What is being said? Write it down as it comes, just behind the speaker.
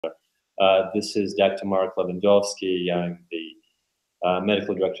This is Dr. Mark Levandovsky. I'm the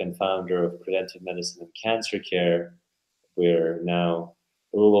medical director and founder of Preventive Medicine and Cancer Care. We're now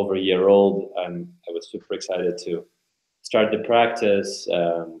a little over a year old. I was super excited to start the practice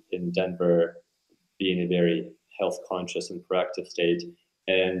in Denver, being a very health conscious and proactive state.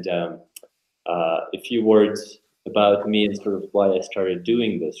 And a few words about me and sort of why I started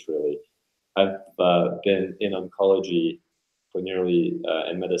doing this, really. I've been in oncology for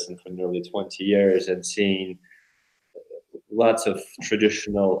in medicine for nearly 20 years and seen lots of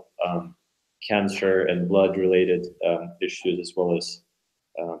traditional cancer and blood-related issues, as well as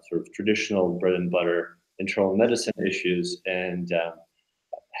sort of traditional bread and butter internal medicine issues. And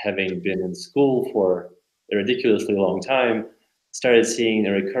having been in school for a ridiculously long time, started seeing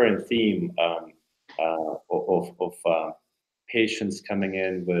a recurrent theme of patients coming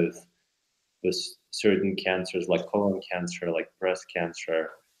in with certain cancers like colon cancer, like breast cancer,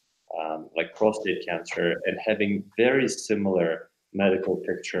 like prostate cancer, and having very similar medical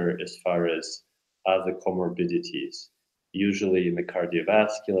picture as far as other comorbidities, usually in the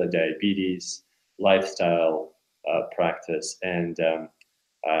cardiovascular, diabetes, lifestyle practice. And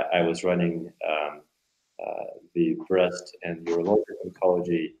I was running the breast and urologic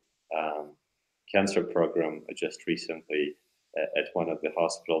oncology cancer program just recently at one of the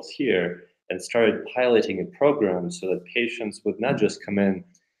hospitals here, and started piloting a program so that patients would not just come in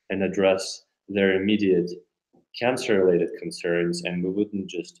and address their immediate cancer-related concerns, and we wouldn't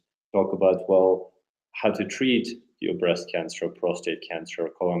just talk about, well, how to treat your breast cancer, or prostate cancer, or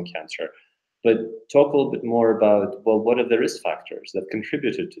colon cancer, but talk a little bit more about, well, what are the risk factors that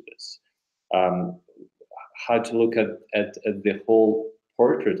contributed to this? How to look at the whole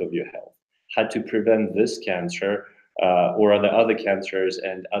portrait of your health, how to prevent this cancer or the other cancers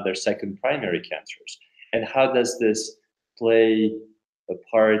and other second primary cancers, and how does this play a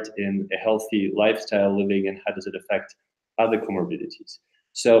part in a healthy lifestyle living, and how does it affect other comorbidities?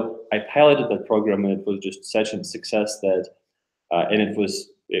 So I piloted that program, and it was just such a success that, and it was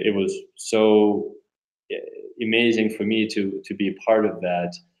so amazing for me to be a part of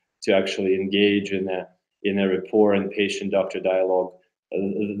that, to actually engage in a rapport and patient-doctor dialogue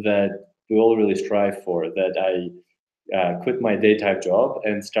that we all really strive for. That I quit my daytime job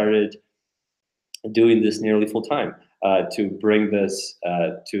and started doing this nearly full time to bring this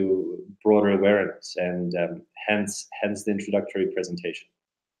to broader awareness, and hence the introductory presentation.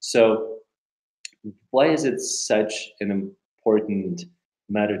 So why is it such an important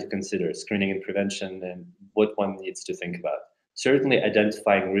matter to consider, screening and prevention, and what one needs to think about? Certainly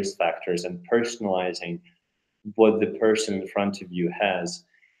identifying risk factors and personalizing what the person in front of you has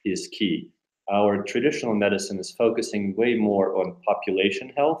is key. Our traditional medicine is focusing way more on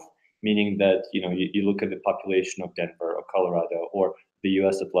population health, meaning that you look at the population of Denver or Colorado or the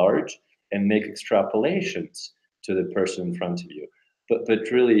US at large and make extrapolations to the person in front of you. But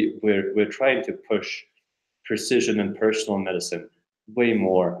really, we're trying to push precision and personal medicine way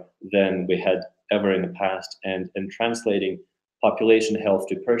more than we had ever in the past, and translating population health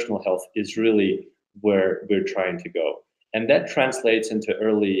to personal health is really where we're trying to go. And that translates into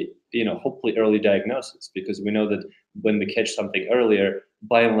early, hopefully early diagnosis, because we know that when we catch something earlier,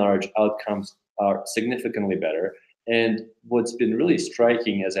 by and large, outcomes are significantly better. And what's been really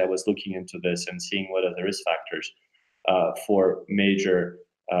striking as I was looking into this and seeing what are the risk factors for major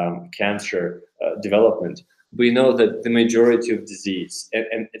cancer development, we know that the majority of disease,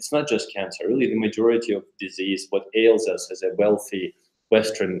 and it's not just cancer, really the majority of disease, what ails us as a wealthy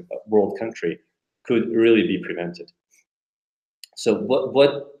Western world country, could really be prevented. So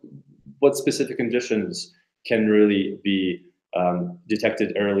what specific conditions can really be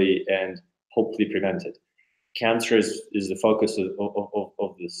detected early and hopefully prevented? Cancer is the focus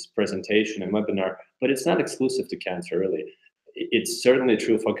of this presentation and webinar, but it's not exclusive to cancer, really. It's certainly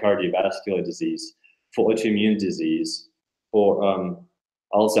true for cardiovascular disease, for autoimmune disease, for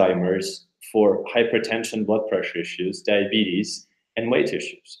Alzheimer's, for hypertension, blood pressure issues, diabetes, and weight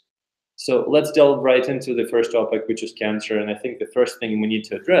issues. So let's delve right into the first topic, which is cancer. And I think the first thing we need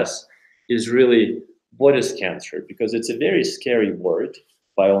to address is really, what is cancer? Because it's a very scary word,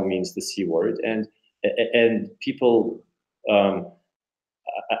 by all means, the C word. And people,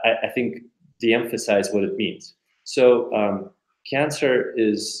 I think, de-emphasize what it means. So cancer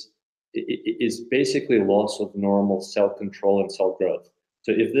is basically loss of normal cell control and cell growth.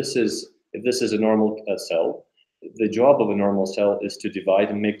 So if this is a normal cell, the job of a normal cell is to divide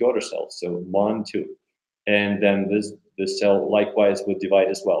and make daughter cells, so 1, 2, and then this cell likewise would divide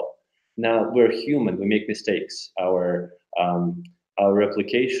as well. Now, we're human, we make mistakes. Our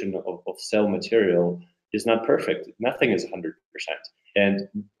replication of cell material is not perfect. Nothing is 100%. And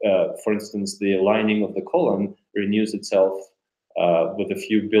for instance, the lining of the colon renews itself with a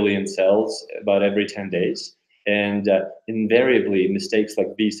few billion cells about every 10 days. And invariably, mistakes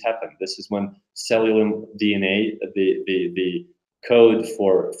like these happen. This is when cellular DNA, the code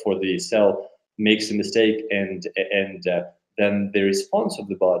for the cell, makes a mistake, and then the response of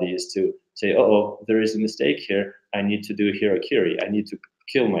the body is to say, oh, there is a mistake here. I need to do harakiri. I need to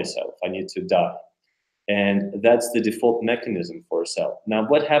kill myself. I need to die. And that's the default mechanism for a cell. Now,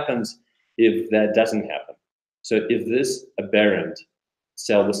 what happens if that doesn't happen? So if this aberrant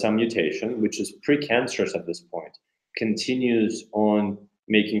cell with some mutation, which is precancerous at this point, continues on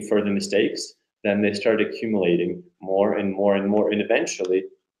making further mistakes, then they start accumulating more and more and more, and eventually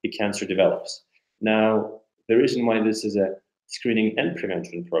the cancer develops. Now, the reason why this is a screening and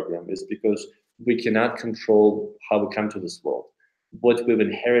prevention program is because we cannot control how we come to this world. What we've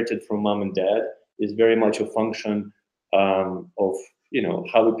inherited from mom and dad is very much a function of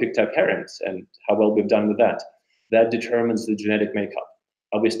how we picked our parents and how well we've done with that. That determines the genetic makeup.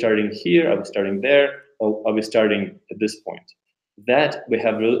 Are we starting here? Are we starting there? Or are we starting at this point? That we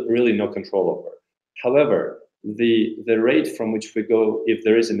have really no control over. However, the rate from which we go, if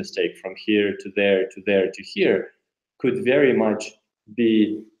there is a mistake from here to there to there to here, could very much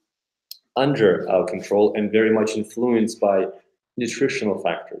be under our control and very much influenced by nutritional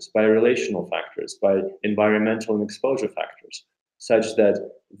factors, by relational factors, by environmental and exposure factors, such that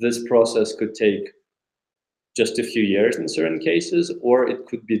this process could take just a few years in certain cases, or it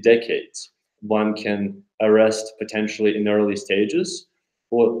could be decades. One can arrest potentially in early stages,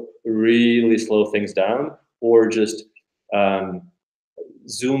 or really slow things down, or just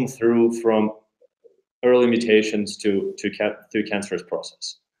zoom through from early mutations to cancerous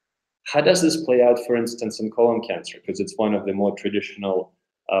process. How does this play out, for instance, in colon cancer? Because it's one of the more traditional,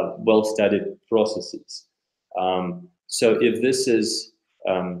 well-studied processes. So if this is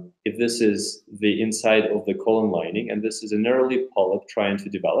the inside of the colon lining, and this is an early polyp trying to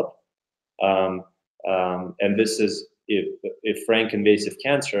develop, and this is a frank invasive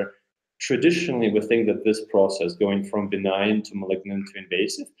cancer, traditionally we think that this process, going from benign to malignant to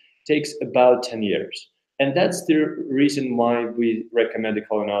invasive, takes about 10 years. And that's the reason why we recommend a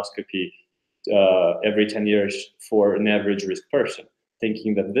colonoscopy every 10 years for an average risk person,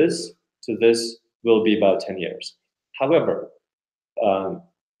 thinking that this to this will be about 10 years. However,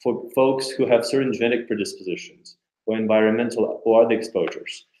 for folks who have certain genetic predispositions or environmental or other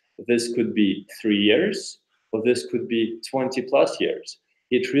exposures, this could be 3 years, or this could be 20 plus years.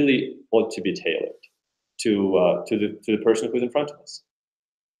 It really ought to be tailored to the person who's in front of us.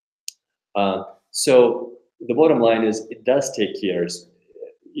 So the bottom line is it does take years,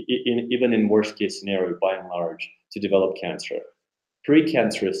 even in worst case scenario, by and large, to develop cancer.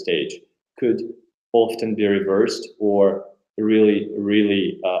 Precancerous stage could often be reversed or really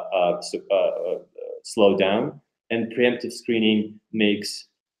slow down, and preemptive screening makes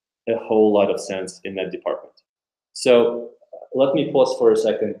a whole lot of sense in that department. So let me pause for a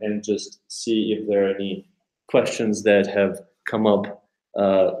second and just see if there are any questions that have come up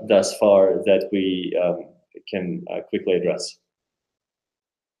thus far that we can quickly address.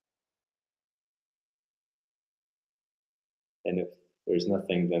 And if there's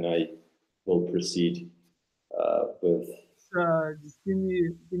nothing, then I will proceed with. Just give me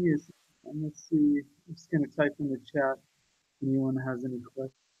a second. Let's see. I'm just going to type in the chat if anyone has any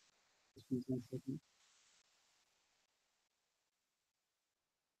questions. 1 second.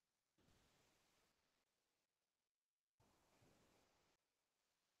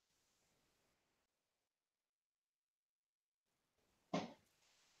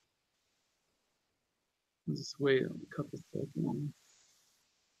 I'll just wait a couple seconds.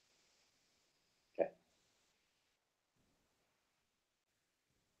 Okay.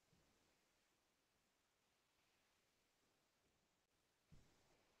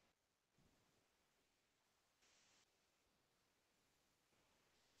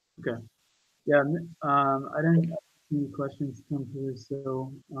 Okay. Yeah, I didn't have any questions come through,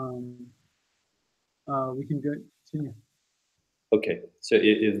 so we can go continue. Okay, so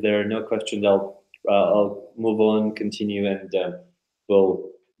if there are no questions, I'll move on, continue, and we'll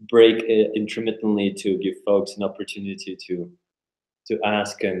break intermittently to give folks an opportunity to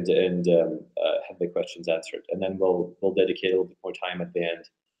ask and have the questions answered, and then we'll dedicate a little bit more time at the end,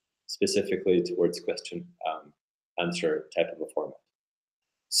 specifically towards question answer type of a format.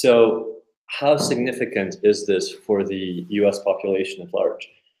 So, how significant is this for the U.S. population at large?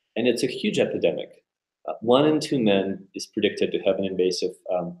 And it's a huge epidemic. 1 in 2 men is predicted to have an invasive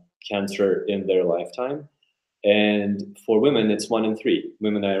cancer in their lifetime. And for women, it's 1 in 3.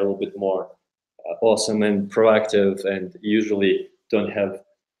 Women are a little bit more awesome and proactive and usually don't have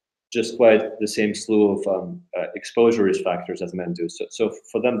just quite the same slew of exposure risk factors as men do. So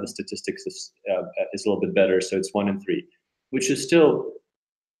for them, the statistics is a little bit better. So it's 1 in 3, which is still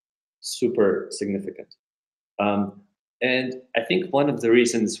super significant. And I think one of the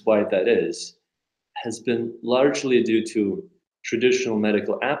reasons why that is has been largely due to traditional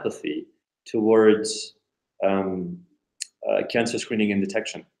medical apathy towards cancer screening and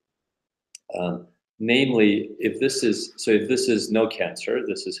detection. Namely, if this is no cancer,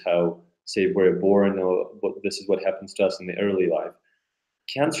 this is how, say, we're born, or this is what happens to us in the early life.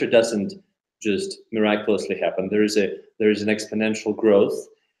 Cancer doesn't just miraculously happen. There is an exponential growth,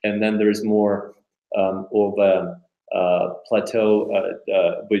 and then there is more of a plateau,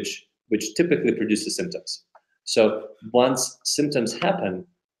 which typically produces symptoms. So once symptoms happen,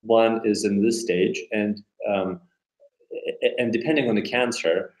 one is in this stage, and depending on the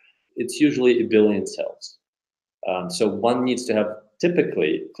cancer, it's usually 1 billion cells. So one needs to have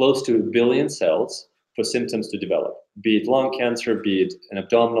typically close to 1 billion cells for symptoms to develop, be it lung cancer, be it an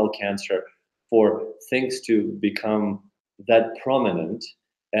abdominal cancer, for things to become that prominent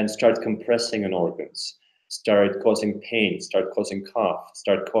and start compressing on organs, start causing pain, start causing cough,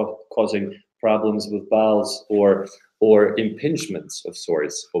 start causing problems with bowels or impingements of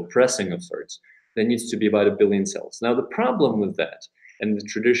sorts or pressing of sorts. There needs to be about 1 billion cells. Now, the problem with that and the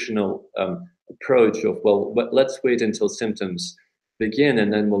traditional approach of, well, but let's wait until symptoms begin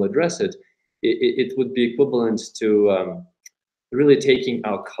and then we'll address it, it would be equivalent to really taking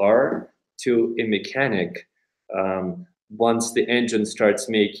our car to a mechanic once the engine starts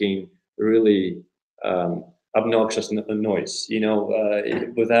making really obnoxious noise,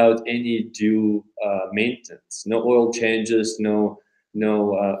 without any due maintenance, no oil changes, no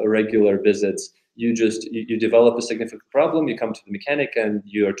irregular visits. You develop a significant problem, you come to the mechanic and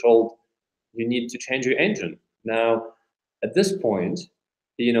you are told you need to change your engine. Now, at this point,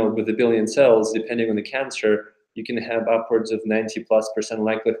 with 1 billion cells, depending on the cancer, you can have upwards of 90+%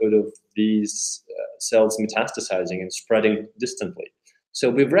 likelihood of these cells metastasizing and spreading distantly. So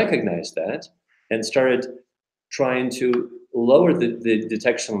we've recognized that and started trying to lower the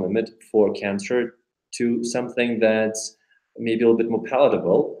detection limit for cancer to something that's maybe a little bit more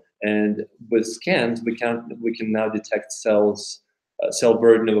palatable. And with scans, we can now detect cells, cell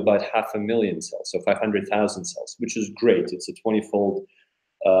burden of about 500,000 cells, so 500,000 cells, which is great. It's a 20-fold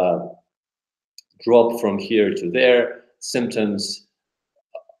drop from here to there. Symptoms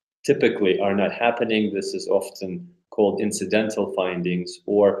typically are not happening. This is often called incidental findings,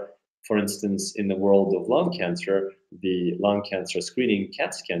 or, for instance, in the world of lung cancer, the lung cancer screening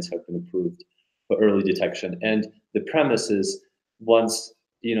CAT scans have been approved for early detection. And the premise is, once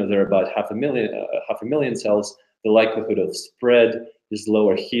there are about 500,000 cells, the likelihood of spread is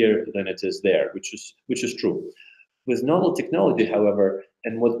lower here than it is there, which is true. With novel technology, however,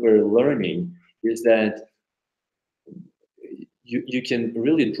 and what we're learning is that you can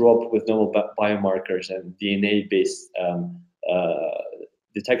really drop with novel biomarkers and DNA-based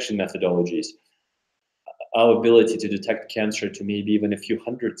detection methodologies our ability to detect cancer to maybe even a few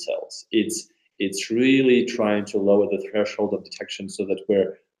hundred cells. It's really trying to lower the threshold of detection so that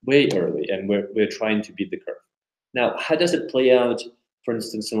we're way early and we're trying to beat the curve. Now, how does it play out, for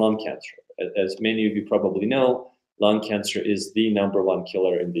instance, in lung cancer? As many of you probably know, lung cancer is the #1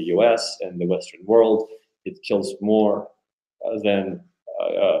 killer in the US and the Western world. It kills more than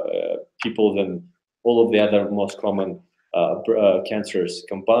people than all of the other most common cancers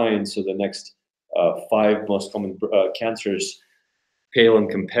combined. So the next 5 most common cancers pale in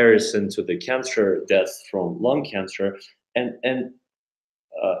comparison to the cancer deaths from lung cancer. And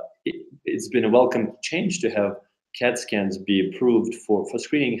it's been a welcome change to have CAT scans be approved for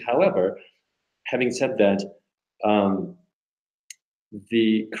screening. However, having said that,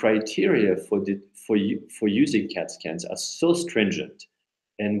 the criteria for using CAT scans are so stringent,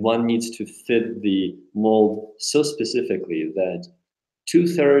 and one needs to fit the mold so specifically that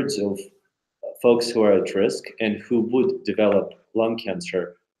 2/3 of folks who are at risk and who would develop lung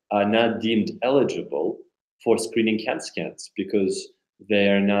cancer are not deemed eligible for screening CAT scans because they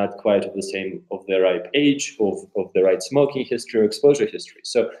are not quite of the right age, of the right smoking history or exposure history.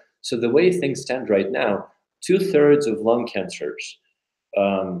 So the way things stand right now, 2/3 of lung cancers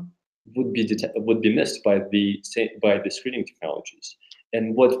would be missed by the screening technologies.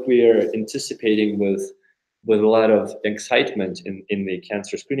 And what we're anticipating with a lot of excitement in the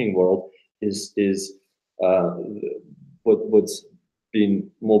cancer screening world is what's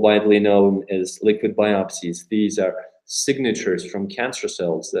been more widely known as liquid biopsies. These are signatures from cancer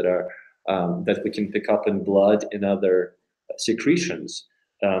cells that we can pick up in blood and other secretions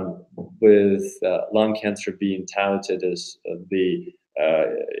with lung cancer being touted as the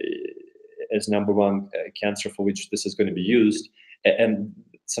as number one cancer for which this is going to be used, and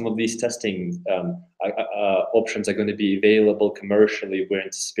some of these testing options are going to be available commercially, we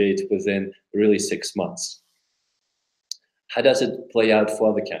anticipate, within really 6 months. How does it play out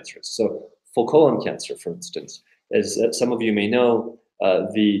for other cancers? So for colon cancer, for instance, as some of you may know,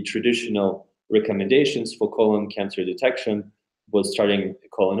 the traditional recommendations for colon cancer detection was starting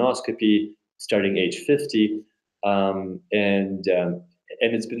colonoscopy, starting age 50, and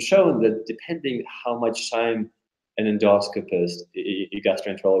it's been shown that depending how much time an endoscopist, a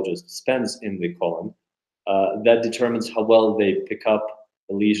gastroenterologist spends in the colon, that determines how well they pick up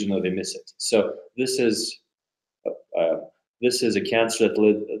a lesion or they miss it. So this is a cancer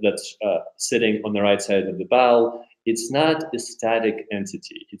that's sitting on the right side of the bowel. It's not a static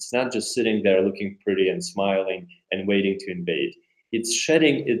entity. It's not just sitting there looking pretty and smiling and waiting to invade. It's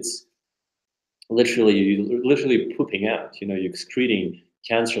shedding. It's literally pooping out. You're excreting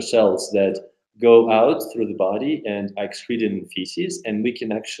cancer cells that go out through the body and are excreted in feces, and we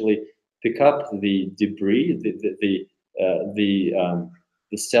can actually pick up the debris, the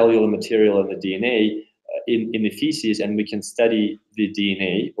cellular material and the DNA in the feces, and we can study the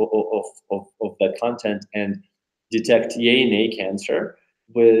DNA of that content and detect yay nay cancer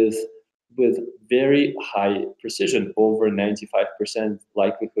with very high precision, over 95%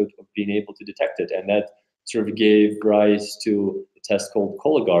 likelihood of being able to detect it. And that sort of gave rise to a test called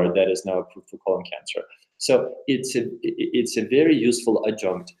Cologuard that is now approved for colon cancer. So it's a very useful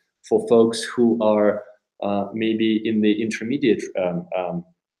adjunct for folks who are maybe in the intermediate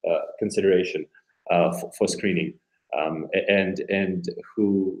consideration for screening, and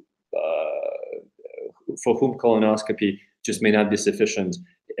who for whom colonoscopy just may not be sufficient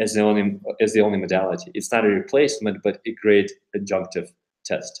as the only modality. It's not a replacement, but a great adjunctive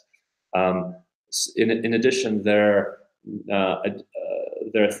test. In addition, there are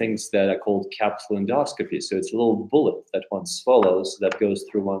things that are called capsule endoscopy. So it's a little bullet that one swallows that goes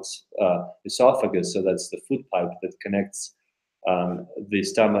through one's esophagus. So that's the food pipe that connects the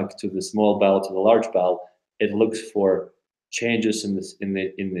stomach to the small bowel to the large bowel. It looks for changes in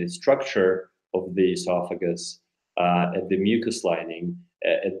the structure of the esophagus, at the mucus lining,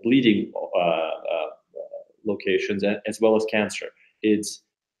 at bleeding locations, as well as cancer. It's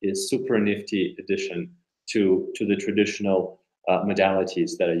a super nifty addition to the traditional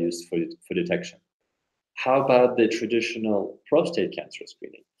modalities that are used for detection. How about the traditional prostate cancer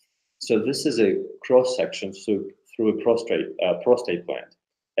screening? So this is a cross section through a prostate gland,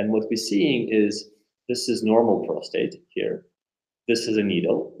 and what we're seeing is this is normal prostate here. This is a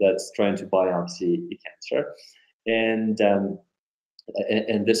needle that's trying to biopsy a cancer, and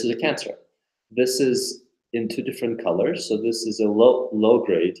this is a cancer. This is in two different colors. So this is a low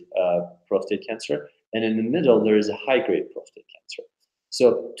grade prostate cancer, and in the middle there is a high grade prostate cancer.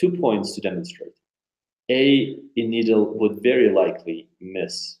 So 2 points to demonstrate. A needle would very likely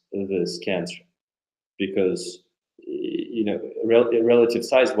miss this cancer because relative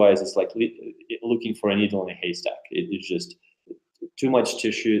size wise, it's like looking for a needle in a haystack. It's just too much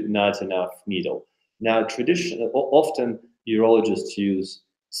tissue, not enough needle. Now, often urologists use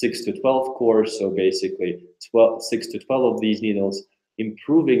 6 to 12 cores, so basically 6 to 12 of these needles,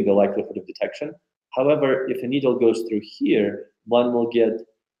 improving the likelihood of detection. However, if a needle goes through here, one will get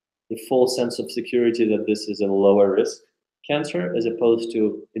the full sense of security that this is a lower risk cancer, as opposed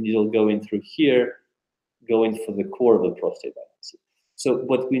to a needle going through here, going for the core of the prostate biopsy. So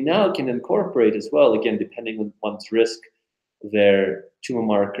what we now can incorporate as well, again, depending on one's risk, their tumor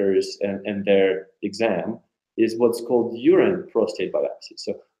markers and their exam, is what's called urine prostate biopsy.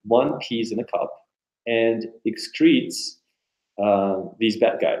 So one pees in a cup and excretes these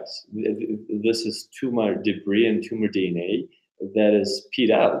bad guys. This is tumor debris and tumor DNA that is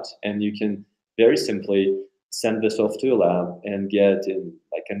peed out, and you can very simply send this off to a lab and get in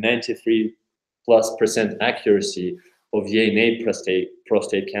like a 93+% accuracy of yay-nay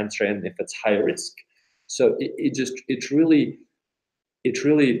prostate cancer, and if it's high risk. So it really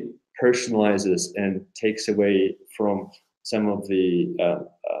personalizes and takes away from some of the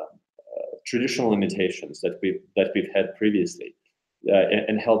traditional limitations that we've had previously,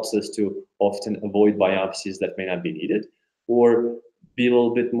 and helps us to often avoid biopsies that may not be needed, or be a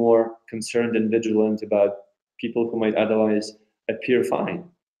little bit more concerned and vigilant about people who might otherwise appear fine.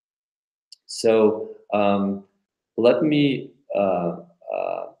 So let me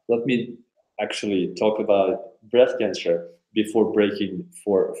actually talk about breast cancer before breaking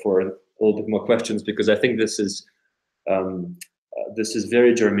for a little bit more questions, because I think this is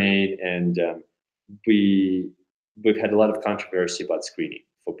very germane, and we've had a lot of controversy about screening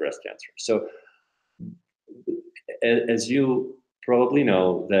for breast cancer. So as you probably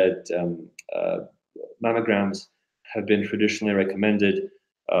know, that mammograms have been traditionally recommended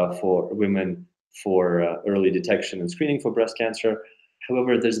for women for early detection and screening for breast cancer.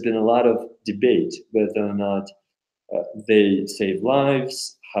 However, there's been a lot of debate whether or not they save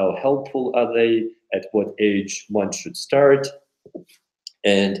lives, how helpful are they, at what age one should start,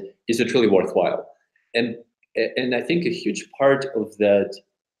 and is it really worthwhile? And and I think a huge part of that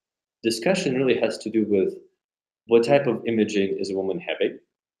discussion really has to do with what type of imaging is a woman having,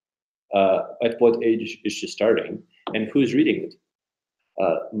 at what age is she starting, and who's reading it.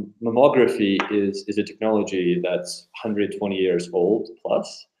 Mammography is a technology that's 120 years old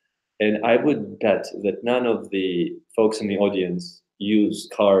plus, and I would bet that none of the folks in the audience use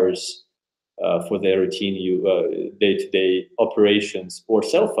cars for their routine day-to-day operations, or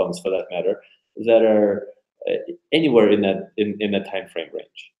cell phones for that matter, that are anywhere in that time frame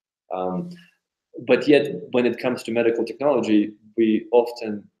range. But yet, when it comes to medical technology, we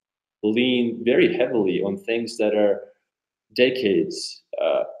often lean very heavily on things that are decades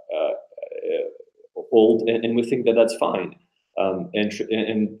old, and we think that that's fine,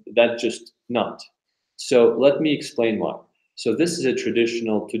 and that's just not. So let me explain why. So this is a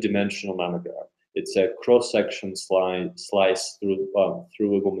traditional two-dimensional mammogram. It's a cross-section slice through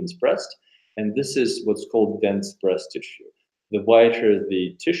a woman's breast, and this is what's called dense breast tissue. The whiter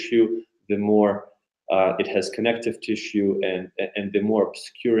the tissue, the more it has connective tissue, and the more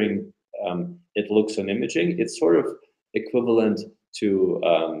obscuring it looks on imaging. It's sort of equivalent to,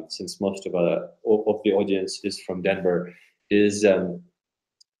 since most of the audience is from Denver, is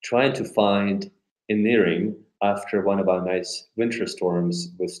trying to find an earring after one of our nice winter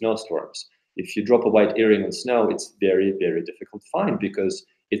storms with snowstorms. If you drop a white earring on snow, it's very, very difficult to find because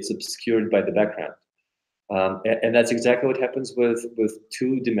it's obscured by the background. And that's exactly what happens with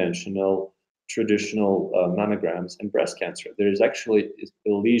two-dimensional traditional mammograms and breast cancer. There is actually a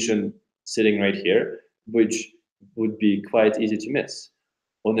lesion sitting right here, which would be quite easy to miss.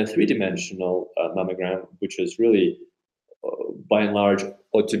 On a three-dimensional mammogram, which is really, by and large,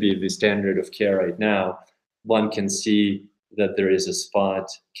 ought to be the standard of care right now, one can see that there is a spot,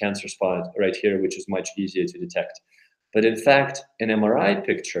 cancer spot right here, which is much easier to detect. But in fact, an MRI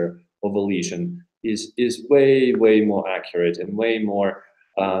picture of a lesion is way, way more accurate and way more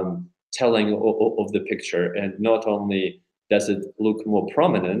telling of the picture. And not only does it look more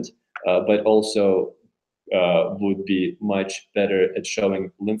prominent, but also would be much better at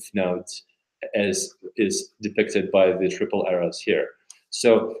showing lymph nodes, as is depicted by the triple arrows here.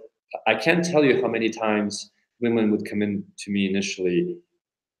 So I can't tell you how many times women would come in to me initially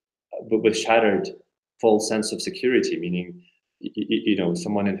with shattered false sense of security, meaning,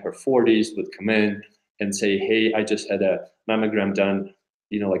 someone in her 40s would come in and say, hey, I just had a mammogram done,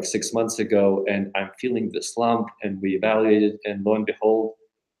 like 6 months ago, and I'm feeling this lump, and we evaluated, and lo and behold,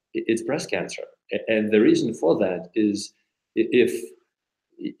 it's breast cancer. And the reason for that is, if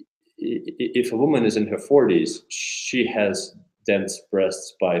a woman is in her 40s, she has dense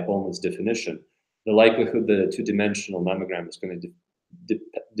breasts by almost definition. The likelihood that a two-dimensional mammogram is going to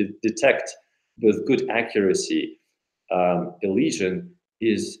detect with good accuracy a lesion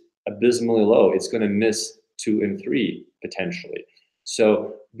is abysmally low. It's going to miss 2 and 3 potentially.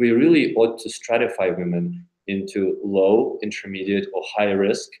 So we really ought to stratify women into low, intermediate, or high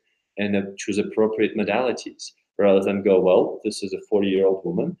risk, and choose appropriate modalities, rather than go, well, this is a 40-year-old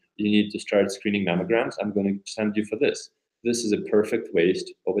woman, you need to start screening mammograms, I'm going to send you for this. This is a perfect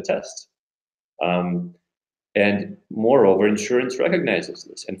waste of a test. And moreover, insurance recognizes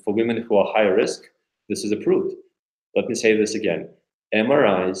this. And for women who are high risk, this is approved. Let me say this again.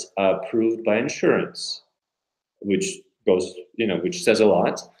 MRIs are approved by insurance, which which says a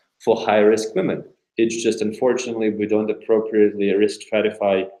lot for high risk women. It's just, unfortunately, we don't appropriately risk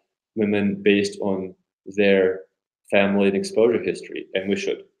stratify women based on their family and exposure history, and we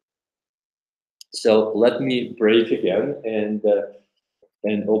should. So let me break again and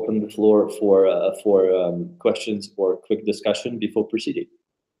open the floor for questions or quick discussion before proceeding.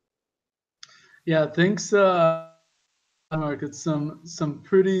 Yeah, thanks, Mark. It's some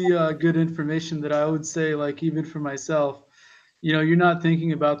pretty good information that I would say, like, even for myself, you're not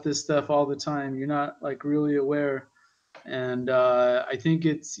thinking about this stuff all the time. You're not like really aware, and I think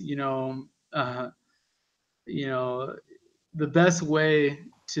it's the best way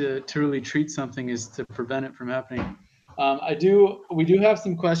to really treat something is to prevent it from happening. We do have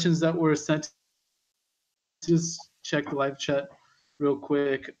some questions that were sent. Just check the live chat real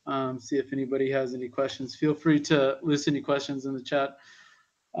quick, see if anybody has any questions. Feel free to list any questions in the chat.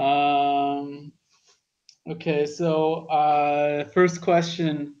 Okay, so first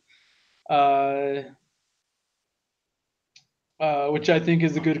question, uh, which I think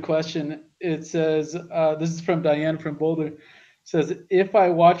is a good question. It says, this is from Diane from Boulder. It says, if I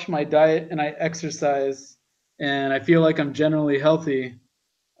watch my diet and I exercise and I feel like I'm generally healthy,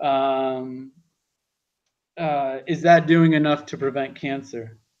 um, is that doing enough to prevent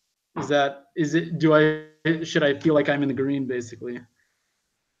cancer? Should I feel like I'm in the green basically?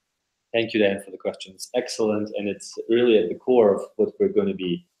 Thank you, Dan, for the question. It's excellent, and it's really at the core of what we're going to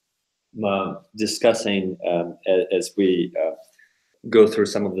be discussing as we go through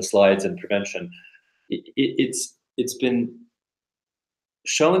some of the slides in prevention. It's been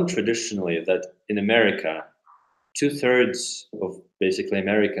shown traditionally that in America, 2/3 of basically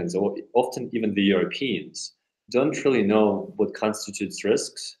Americans, or often even the Europeans, don't really know what constitutes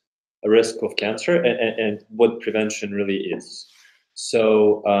a risk of cancer, and what prevention really is.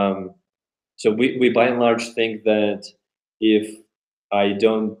 So, so we by and large think that if I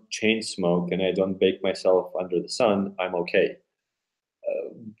don't chain smoke and I don't bake myself under the sun, I'm okay.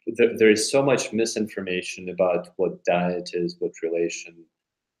 There is so much misinformation about what diet is, what relational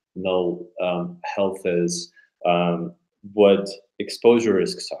health is, what exposure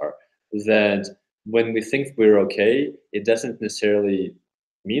risks are, that when we think we're okay, it doesn't necessarily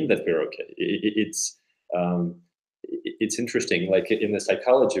mean that we're okay. Um, it's interesting. Like in the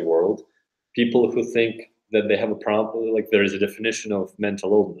psychology world, people who think that they have a problem, like there is a definition of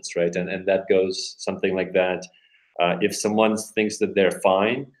mental illness, right? And that goes something like that. If someone thinks that they're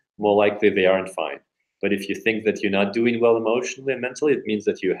fine, more likely they aren't fine. But if you think that you're not doing well emotionally and mentally, it means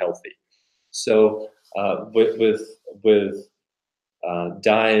that you're healthy. So with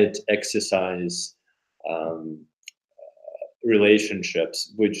diet, exercise, um,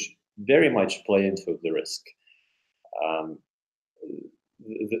 relationships, which very much play into the risk. Um,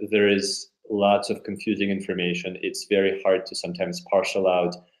 there is lots of confusing information. It's very hard to sometimes parcel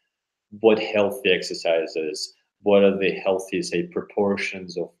out what healthy exercise is, what are the healthy, say,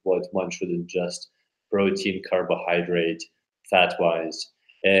 proportions of what one should ingest, protein, carbohydrate, fat wise.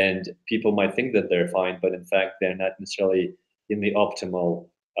 And people might think that they're fine, but in fact, they're not necessarily in the optimal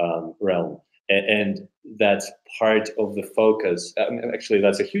realm. And that's part of the focus. Actually,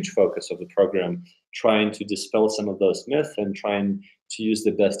 that's a huge focus of the program, trying to dispel some of those myths and trying to use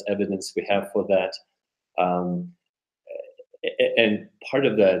the best evidence we have for that. Um, and part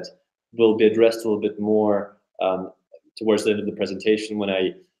of that will be addressed a little bit more towards the end of the presentation when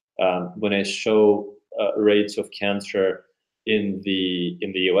I show rates of cancer in the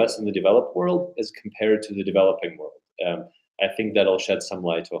U.S. and the developed world as compared to the developing world. I think that'll shed some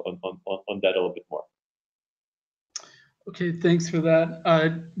light on that a little bit more. Okay, thanks for that.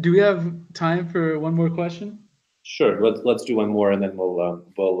 Do we have time for one more question? Sure. Let's do one more, and then we'll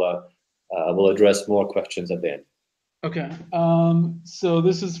address more questions at the end. Okay. So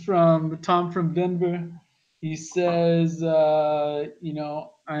this is from Tom from Denver. He says, I'm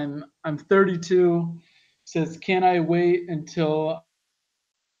 32. He says, can I wait until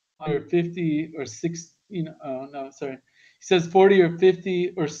I'm 50 or 60? Oh no, sorry. He says 40 or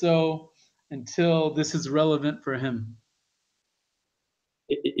 50 or so until this is relevant for him.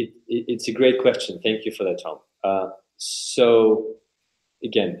 It's a great question. Thank you for that, Tom. So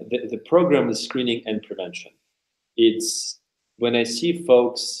again, the program is screening and prevention. It's when I see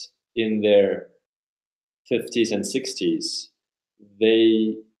folks in their 50s and 60s,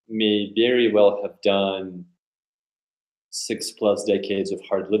 they may very well have done 6+ decades of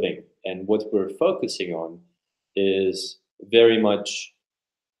hard living. And what we're focusing on is very much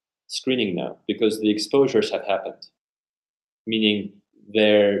screening now because the exposures have happened, meaning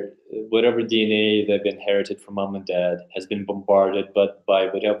their whatever DNA they've inherited from mom and dad has been bombarded but by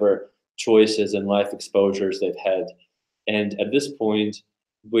whatever choices and life exposures they've had. And at this point,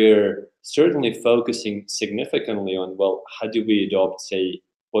 we're certainly focusing significantly on, well, how do we adopt, say,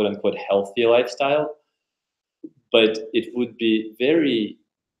 quote unquote, healthy lifestyle? But it would be very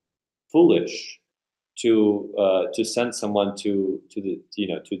foolish to send someone to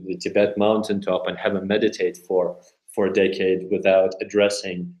the Tibet mountaintop and have them meditate for a decade without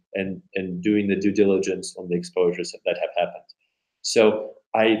addressing and doing the due diligence on the exposures that have happened. So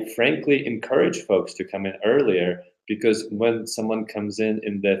I frankly encourage folks to come in earlier because when someone comes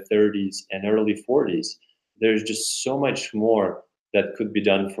in their 30s and early 40s, there's just so much more that could be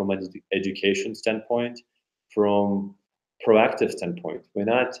done from an education standpoint, from proactive standpoint.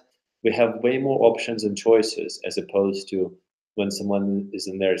 We have way more options and choices as opposed to when someone is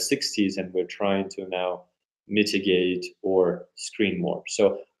in their 60s and we're trying to now mitigate or screen more.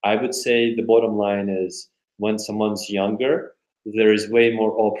 So I would say the bottom line is when someone's younger, there is way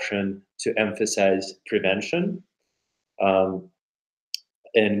more option to emphasize prevention.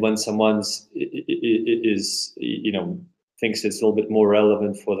 And when someone's is thinks it's a little bit more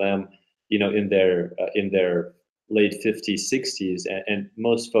relevant for them, in their late 50s, 60s, and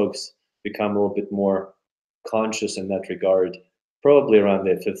most folks become a little bit more conscious in that regard, probably around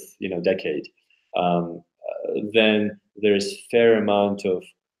their fifth, decade. Then there's fair amount of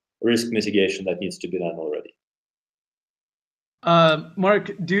risk mitigation that needs to be done already. Mark,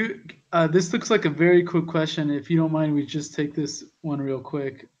 this looks like a very quick question. If you don't mind, we just take this one real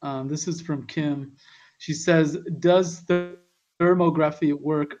quick. This is from Kim. She says, does the thermography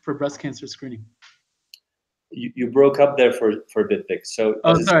work for breast cancer screening? You broke up there for a bit, Vic. So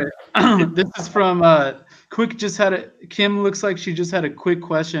sorry. This is from quick. Kim looks like she just had a quick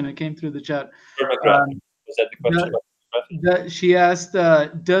question. It came through the chat. Was that the question? She asked,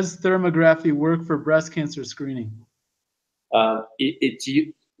 does thermography work for breast cancer screening? I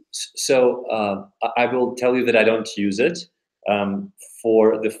will tell you that I don't use it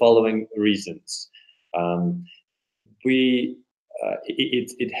for the following reasons.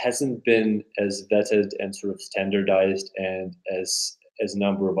 It hasn't been as vetted and sort of standardized and as a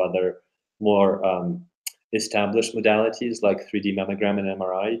number of other more established modalities like 3D mammogram and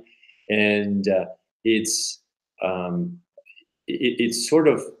MRI, and it's sort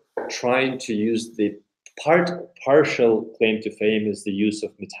of trying to use the partial claim to fame is the use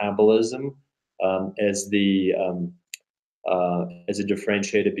of metabolism as a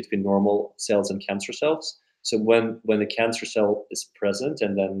differentiator between normal cells and cancer cells. So when a cancer cell is present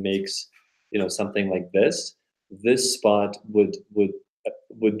and then makes something like this spot would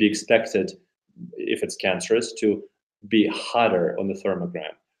be expected, if it's cancerous, to be hotter on the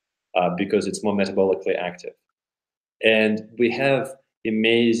thermogram because it's more metabolically active. And we have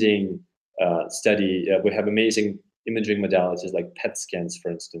amazing we have amazing imaging modalities like PET scans,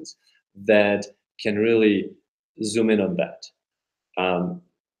 for instance, that can really zoom in on that.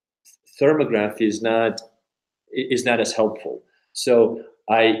 Thermography is not as helpful. So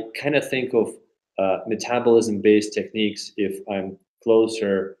I kind of think of metabolism-based techniques if I'm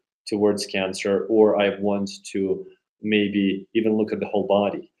closer towards cancer, or I want to maybe even look at the whole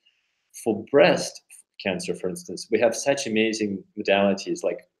body. For breast cancer, for instance, we have such amazing modalities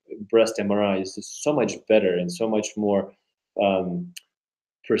like breast MRI is so much better and so much more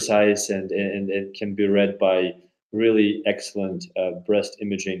precise and can be read by really excellent breast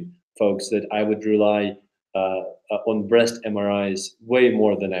imaging folks that I would rely on breast MRIs way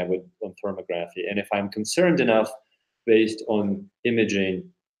more than I would on thermography. And if I'm concerned enough based on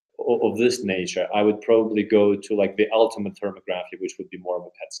imaging of this nature, I would probably go to like the ultimate thermography, which would be more of a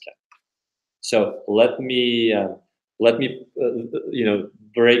PET scan. So let me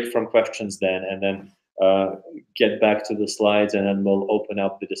break from questions then, and then get back to the slides, and then we'll open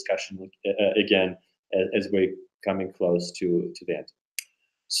up the discussion again as we're coming close to the end.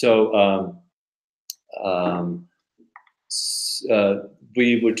 So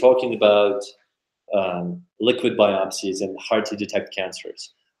we were talking about liquid biopsies and hard to detect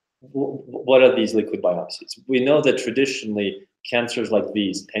cancers. What are these liquid biopsies? We know that traditionally cancers like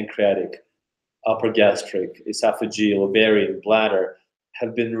these, pancreatic, upper gastric, esophageal, ovarian, bladder,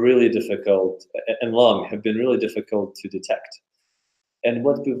 have been really difficult, and lung have been really difficult to detect. And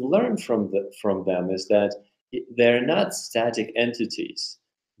what we've learned from them is that they're not static entities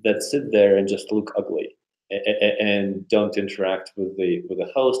that sit there and just look ugly and don't interact with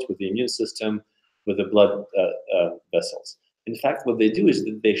the host, with the immune system, with the blood vessels. In fact, what they do is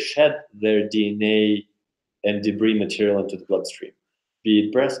that they shed their DNA and debris material into the bloodstream. Be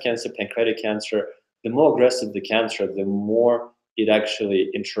it breast cancer, pancreatic cancer, the more aggressive the cancer, the more it actually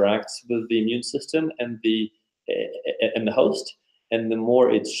interacts with the immune system and the host, and the more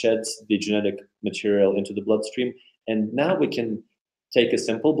it sheds the genetic material into the bloodstream. And now we can take a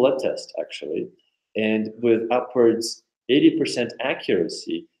simple blood test, actually, and with upwards 80%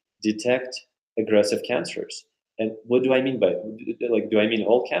 accuracy, detect aggressive cancers. And what do I mean by, do I mean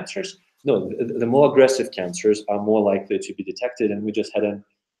all cancers? No, the more aggressive cancers are more likely to be detected. And we just had an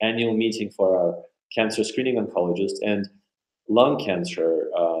annual meeting for our cancer screening oncologists, and lung cancer,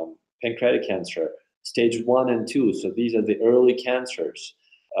 pancreatic cancer, stage 1 and 2, so these are the early cancers,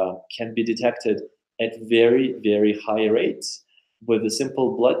 can be detected at very, very high rates with a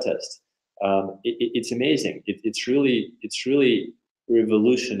simple blood test. It's amazing. It's really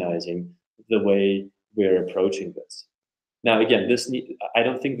revolutionizing the way we're approaching this. Now, again, I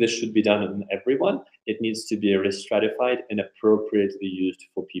don't think this should be done on everyone. It needs to be risk stratified and appropriately used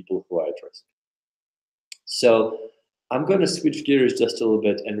for people who are at risk. So I'm going to switch gears just a little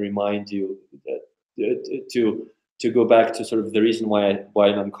bit and remind you that, to go back to sort of the reason why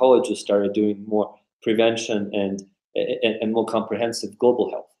an oncologist started doing more prevention and more comprehensive global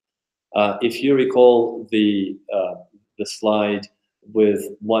health. If you recall the slide with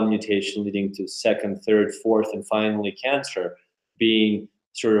one mutation leading to second, third, fourth, and finally cancer being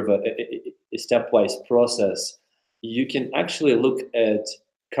sort of a stepwise process, you can actually look at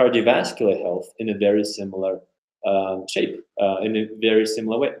cardiovascular health in a very similar shape, in a very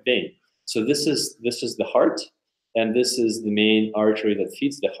similar vein. So this is the heart, and this is the main artery that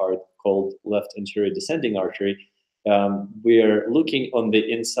feeds the heart, called left anterior descending artery. We're looking on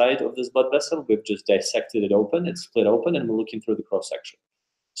the inside of this blood vessel. We've just dissected it open, it's split open, and we're looking through the cross section.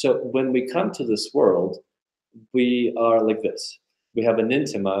 So when we come to this world, we are like this. We have an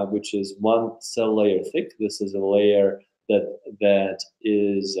intima, which is one cell layer thick. This is a layer that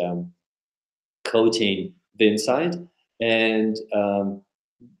is coating the inside, and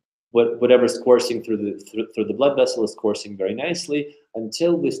whatever's coursing through the blood vessel is coursing very nicely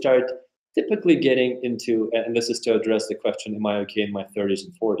until we start typically getting into, and this is to address the question, am I okay in my 30s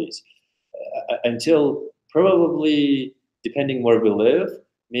and 40s? Until probably, depending where we live,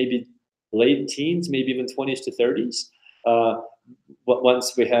 maybe late teens, maybe even 20s to 30s.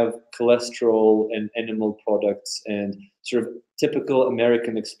 Once we have cholesterol and animal products and sort of typical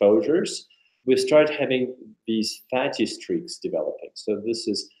American exposures, we start having these fatty streaks developing. So this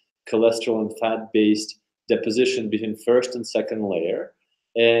is cholesterol and fat-based deposition between first and second layer.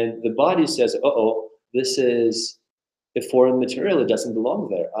 And the body says, uh-oh, this is a foreign material, it doesn't belong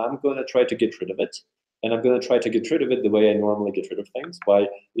there. I'm going to try to get rid of it. And I'm going to try to get rid of it the way I normally get rid of things,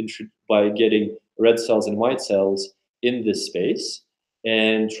 by getting red cells and white cells in this space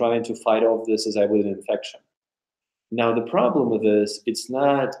and trying to fight off this as I would an infection. Now, the problem with this, it's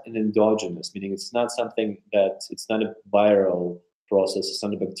not an endogenous, meaning it's not something it's not a viral process, it's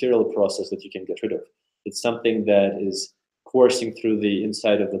not a bacterial process that you can get rid of. It's something that is coursing through the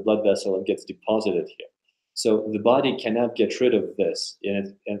inside of the blood vessel and gets deposited here. So the body cannot get rid of this,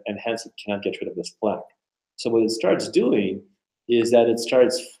 and hence it cannot get rid of this plaque. So what it starts doing is that it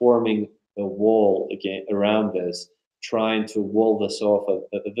starts forming a wall again around this, trying to wall this off of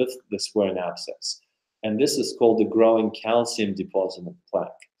the square abscess. And this is called the growing calcium depositing plaque.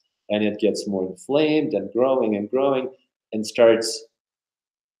 And it gets more inflamed and growing and starts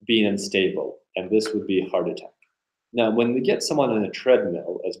being unstable. And this would be a heart attack. Now, when we get someone on a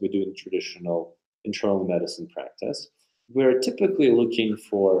treadmill, as we do in traditional internal medicine practice, we're typically looking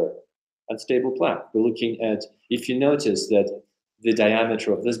for unstable plaque. We're looking at, if you notice that the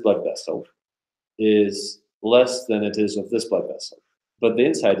diameter of this blood vessel is less than it is of this blood vessel, but the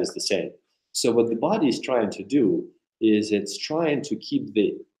inside is the same. So what the body is trying to do is it's trying to keep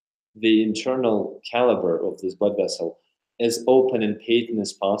the internal caliber of this blood vessel as open and patent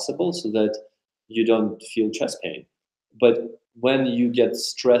as possible so that you don't feel chest pain. But when you get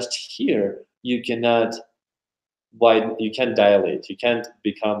stressed here, you cannot widen, you can't dilate, you can't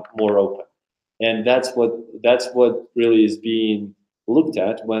become more open. And that's what really is being looked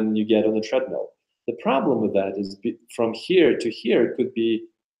at when you get on a treadmill. The problem with that is from here to here could be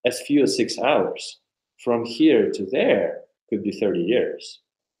as few as 6 hours. From here to there could be 30 years.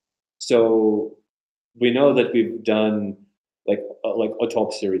 So we know that we've done like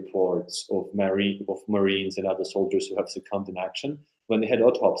autopsy reports of Marines and other soldiers who have succumbed in action. When they had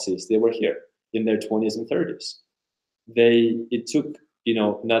autopsies, they were here in their 20s and 30s. It took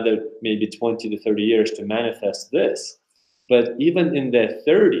another maybe 20 to 30 years to manifest this, but even in their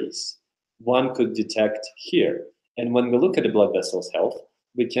 30s, one could detect here. And when we look at the blood vessels health,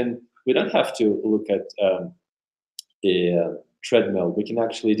 we don't have to look at a treadmill. We can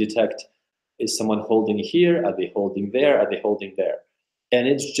actually detect, is someone holding here? Are they holding there? Are they holding there? And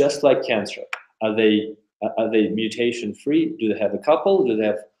it's just like cancer. Are they mutation free? Do they have a couple? Do they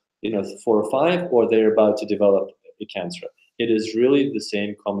have 4 or 5? Or they're about to develop a cancer? It is really the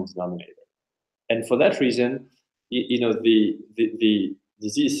same common denominator. And for that reason, the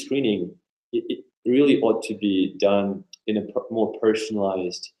disease screening, it really ought to be done in a more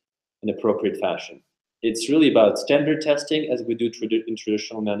personalized and appropriate fashion. It's really about standard testing as we do in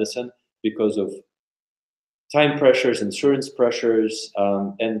traditional medicine because of time pressures, insurance pressures,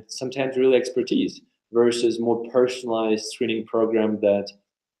 and sometimes really expertise versus more personalized screening program that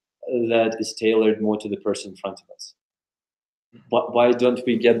is tailored more to the person in front of us. But why don't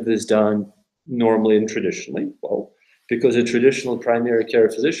we get this done normally and traditionally? Well, because a traditional primary care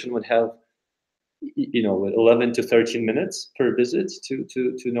physician would have 11 to 13 minutes per visit to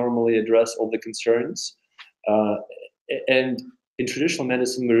normally address all the concerns. And in traditional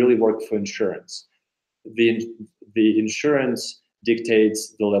medicine, we really work for insurance. The insurance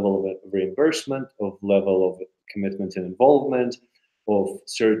dictates the level of reimbursement, of level of commitment and involvement, of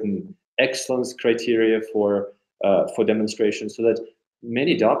certain excellence criteria for demonstration, so that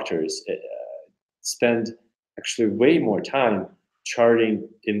many doctors spend actually way more time charting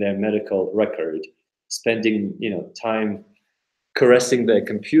in their medical record, spending time caressing the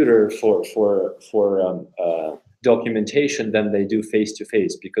computer for documentation than they do face to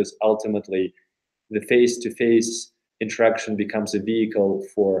face, because ultimately the face to face interaction becomes a vehicle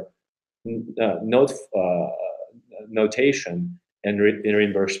for notation and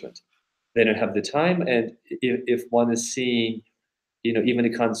reimbursement. They don't have the time, and if one is seeing, even a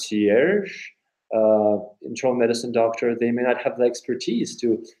concierge internal medicine doctor, they may not have the expertise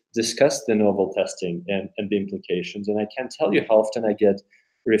to discuss the novel testing and the implications. And I can't tell you how often I get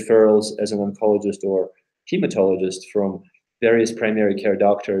referrals as an oncologist or hematologist from various primary care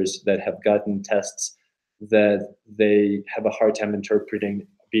doctors that have gotten tests that they have a hard time interpreting,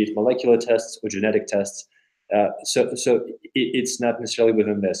 be it molecular tests or genetic tests. So it's not necessarily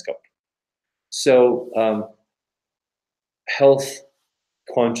within their scope. So health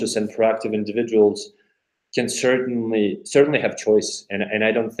conscious and proactive individuals can certainly have choice, and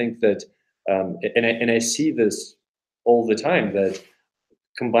I don't think that, and I see this all the time, that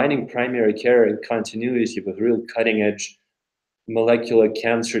combining primary care and continuity with real cutting edge molecular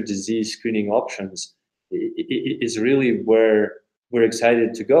cancer disease screening options is really where we're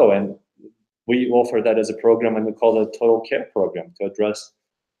excited to go. And we offer that as a program, and we call it total care program, to address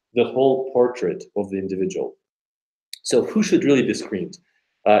the whole portrait of the individual. So who should really be screened?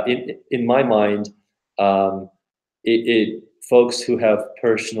 In my mind, folks who have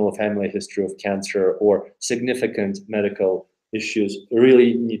personal family history of cancer or significant medical issues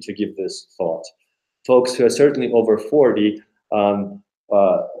really need to give this thought. Folks who are certainly over 40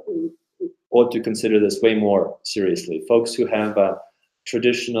 ought to consider this way more seriously. Folks who have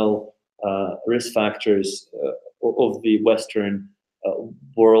traditional risk factors of the Western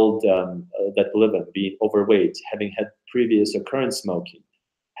world that we live in, being overweight, having had previous or current smoking,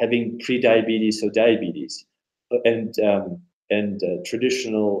 having pre-diabetes or diabetes, and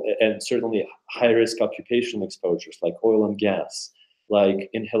traditional and certainly high-risk occupational exposures like oil and gas, like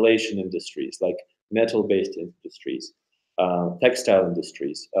inhalation industries, like metal-based industries, textile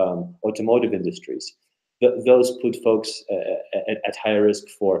industries, automotive industries. Those put folks at higher risk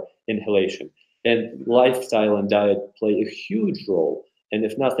for inhalation. And lifestyle and diet play a huge role. And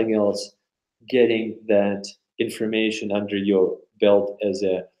if nothing else, getting that information under your belt as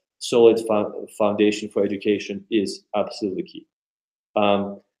a solid foundation for education is absolutely key.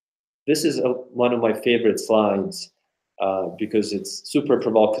 This is one of my favorite slides because it's super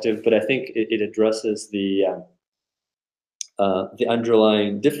provocative, but I think it addresses the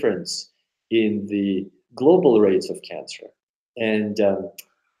underlying difference in the global rates of cancer. And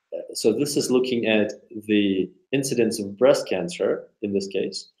so this is looking at the incidence of breast cancer, in this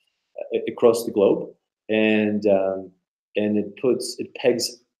case, across the globe, and it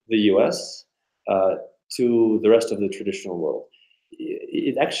pegs the U.S. To the rest of the traditional world.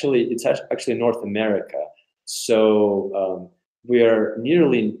 It's actually North America. So we are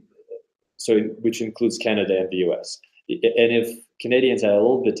nearly, which includes Canada and the U.S. And if Canadians are a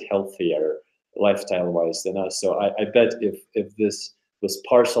little bit healthier lifestyle-wise than us, so I bet if this was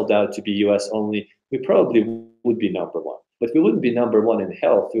parceled out to be US only, we probably would be number one. But we wouldn't be number one in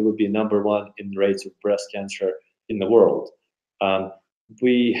health. We would be number one in rates of breast cancer in the world.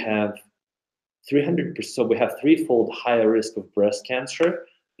 We have 300%. So we have threefold higher risk of breast cancer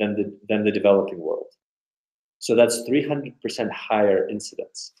than the developing world. So that's 300% higher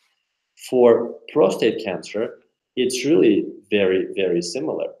incidence. For prostate cancer, it's really very, very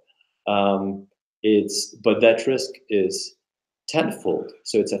similar. But that risk is tenfold.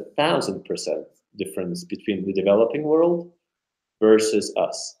 So it's 1,000% difference between the developing world versus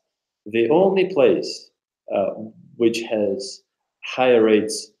us. The only place which has higher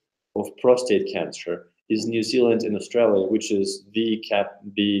rates of prostate cancer is New Zealand and Australia, which is the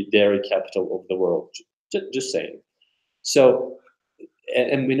dairy capital of the world. Just saying. So,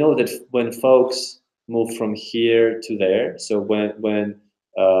 and we know that when folks move from here to there, so when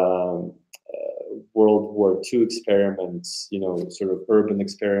World War II experiments, sort of urban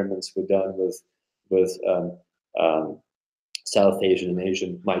experiments were done with South Asian and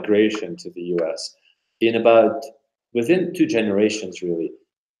Asian migration to the U.S. Within 2 generations, really,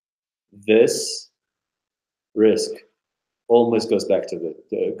 this risk almost goes up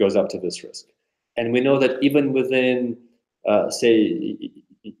to this risk. And we know that even within, say,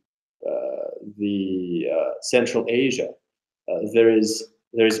 Central Asia, there is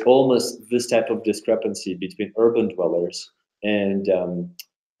almost this type of discrepancy between urban dwellers and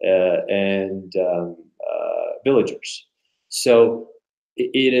villagers. So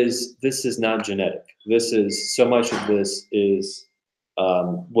this is not genetic. This is so much of this is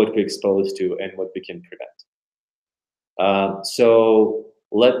what we expose to and what we can prevent. So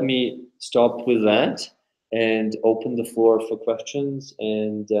let me stop with that and open the floor for questions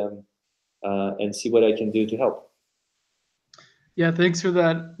and see what I can do to help. Yeah, thanks for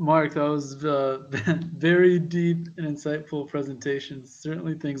that, Mark. That was very deep and insightful presentation.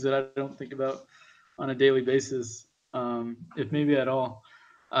 Certainly things that I don't think about on a daily basis, if maybe at all.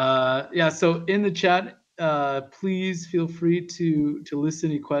 Yeah, so in the chat, please feel free to list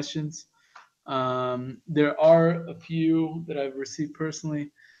any questions. There are a few that I've received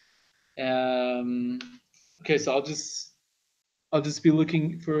personally. Okay, so I'll just be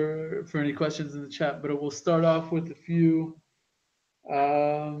looking for any questions in the chat, but we'll start off with a few. Give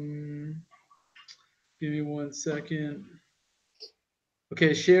me 1 second.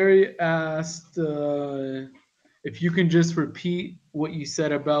 Okay, Sherry asked if you can just repeat what you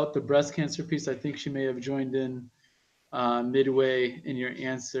said about the breast cancer piece. I think she may have joined in midway in your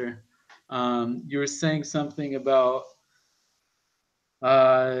answer. You were saying something about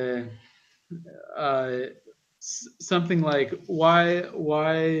uh, something like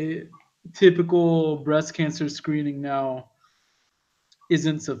why typical breast cancer screening now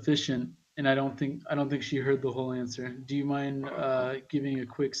isn't sufficient, and I don't think she heard the whole answer. Do you mind giving a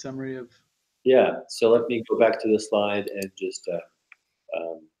quick summary of? Yeah. So let me go back to the slide and just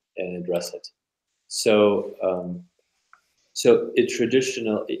and address it. So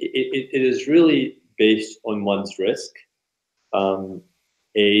it is really based on one's risk,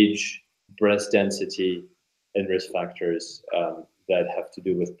 age, breast density, and risk factors that have to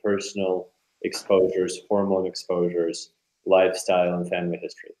do with personal exposures, hormone exposures, lifestyle, and family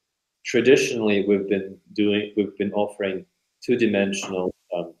history. Traditionally, we've been offering two-dimensional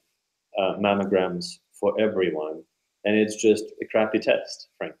mammograms for everyone, and it's just a crappy test,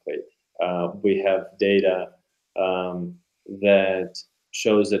 frankly. We have data that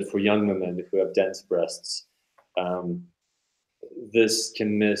shows that for young women who have dense breasts, this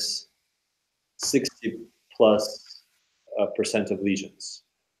can miss 60 plus percent of lesions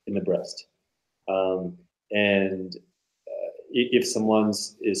in the breast. And if someone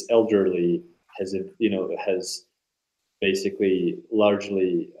is elderly, has basically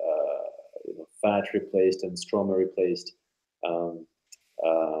largely fat replaced and stroma replaced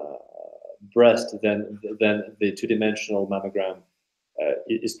breast, then the two-dimensional mammogram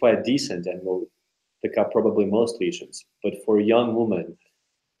is quite decent and will pick up probably most lesions. But for a young woman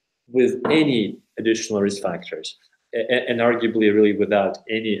with any additional risk factors, and arguably really without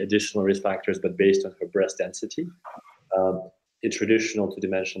any additional risk factors, but based on her breast density, a traditional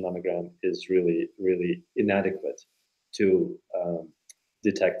two-dimensional mammogram is really, really inadequate to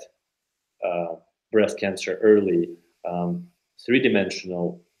detect breast cancer early.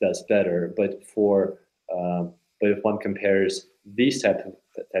 Three-dimensional does better, but if one compares these type of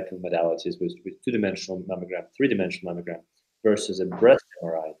modalities with two-dimensional mammogram, three-dimensional mammogram versus a breast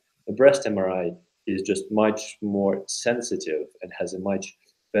MRI, the breast MRI is just much more sensitive and has a much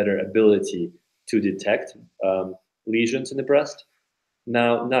better ability to detect lesions in the breast.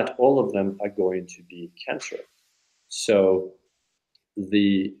 Now, not all of them are going to be cancerous. So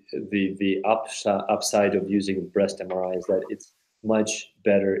the upside of using breast MRI is that it's much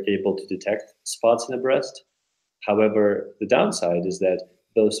better able to detect spots in the breast. However, the downside is that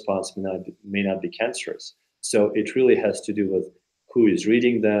those spots may not be cancerous. So it really has to do with who is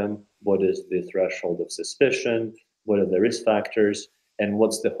reading them, what is the threshold of suspicion, what are the risk factors, and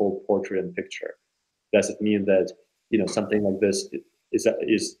what's the whole portrait and picture. Does it mean that something like this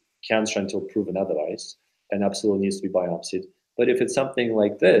is cancer until proven otherwise and absolutely needs to be biopsied? But if it's something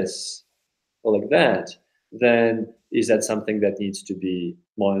like this or like that, then is that something that needs to be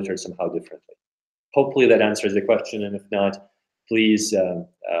monitored somehow differently? Hopefully that answers the question, and if not, please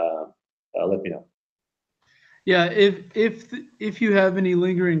let me know. Yeah, if you have any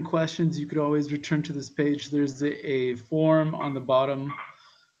lingering questions, you could always return to this page. There's a form on the bottom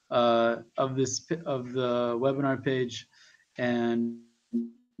of the webinar page, and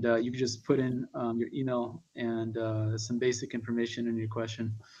you can just put in your email and some basic information in your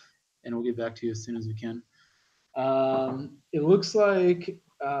question, and we'll get back to you as soon as we can. It looks like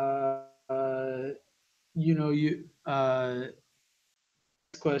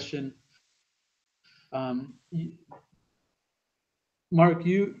question. Mark,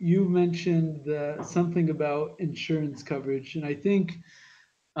 you mentioned something about insurance coverage, and I think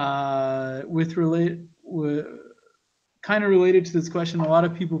kind of related to this question, a lot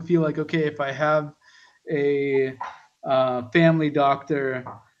of people feel like, okay, if I have a family doctor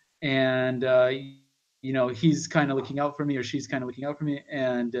and he's kind of looking out for me, or she's kind of looking out for me,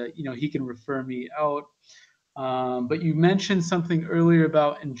 and he can refer me out. But you mentioned something earlier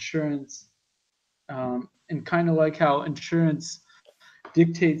about insurance, and kind of like how insurance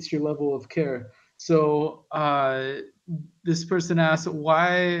dictates your level of care. So this person asked,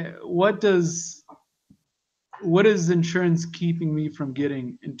 what is insurance keeping me from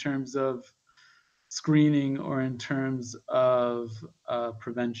getting in terms of screening, or in terms of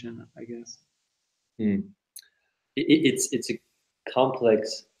prevention, I guess? It's a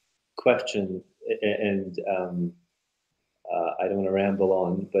complex question, and I don't want to ramble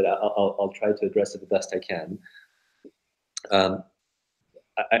on, but I'll try to address it the best I can.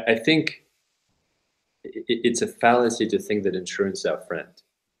 I think it's a fallacy to think that insurance is our friend.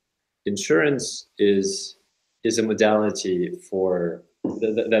 Insurance is a modality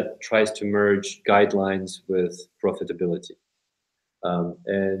that tries to merge guidelines with profitability,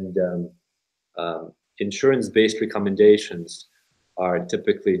 and insurance-based recommendations are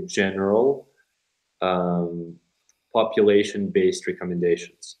typically general, population-based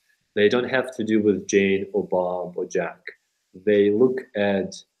recommendations. They don't have to do with Jane or Bob or Jack. They look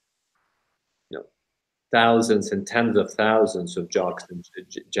at thousands and tens of thousands of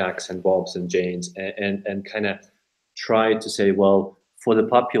Jacks and Bobs and Janes, and kind of try to say, well, for the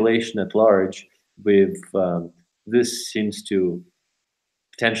population at large, this seems to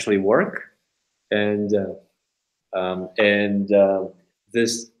potentially work, and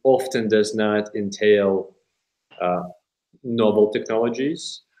this often does not entail novel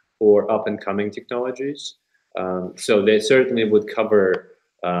technologies or up-and-coming technologies. So they certainly would cover,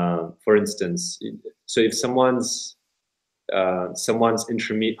 for instance, so if someone's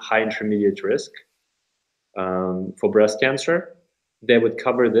high intermediate risk for breast cancer, they would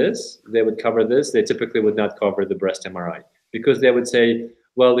cover this. They typically would not cover the breast MRI, because they would say,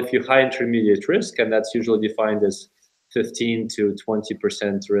 well, if you're high intermediate risk, and that's usually defined as 15 to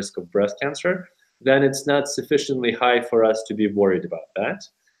 20% risk of breast cancer, then it's not sufficiently high for us to be worried about that,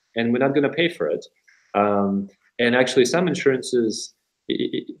 and we're not going to pay for it. And actually, some insurances,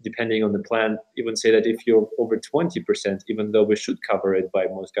 depending on the plan, even say that if you're over 20%, even though we should cover it by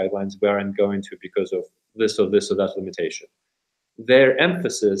most guidelines, we aren't going to, because of this or this or that limitation. Their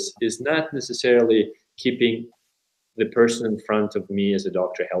emphasis is not necessarily keeping the person in front of me as a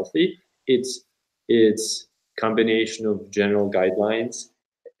doctor healthy. It's combination of general guidelines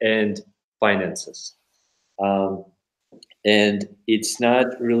and finances. And it's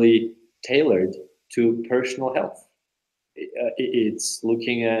not really tailored to personal health. It's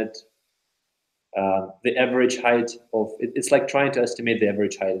looking at the average height of, it's like trying to estimate the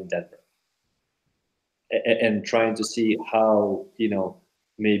average height in Denver, and trying to see how,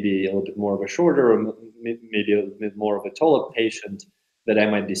 maybe a little bit more of a shorter, or maybe a bit more of a taller patient that I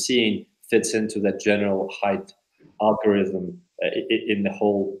might be seeing fits into that general height algorithm in the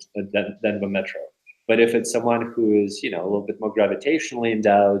whole Denver metro. But if it's someone who is, a little bit more gravitationally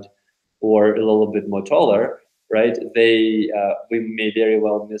endowed, or a little bit more taller, right, we may very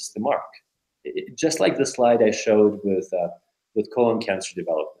well miss the mark. Just like the slide I showed with colon cancer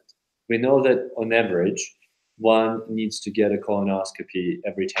development. We know that on average, one needs to get a colonoscopy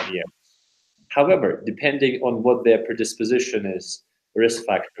every 10 years. However, depending on what their predisposition is, risk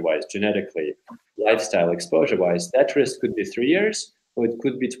factor-wise, genetically, lifestyle, exposure-wise, that risk could be 3 years, or it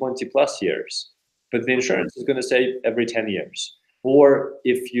could be 20 plus years. But the insurance is going to say every 10 years. Or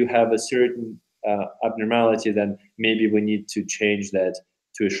if you have a certain abnormality, then maybe we need to change that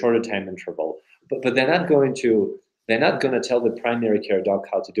to a shorter time interval. But they're not going to tell the primary care doc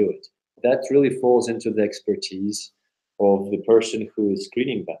how to do it. That really falls into the expertise of the person who is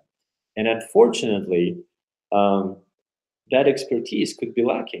screening them. And unfortunately, that expertise could be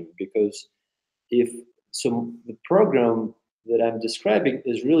lacking, because the program that I'm describing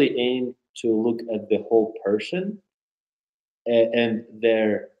is really aimed to look at the whole person and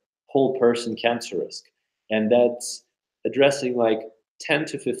their whole person cancer risk. And that's addressing like 10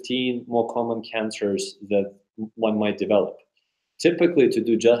 to 15 more common cancers that one might develop. Typically, to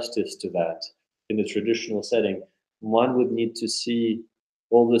do justice to that in the traditional setting, one would need to see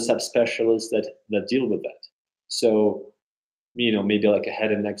all the subspecialists that deal with that. So, maybe like a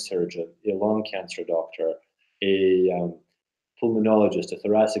head and neck surgeon, a lung cancer doctor, a pulmonologist, a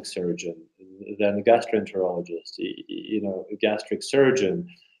thoracic surgeon, then a gastroenterologist, a gastric surgeon,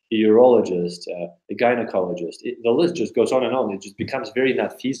 a urologist, a gynecologist. The list just goes on and on. It just becomes very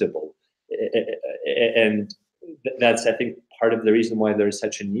not feasible. And that's, I think, part of the reason why there is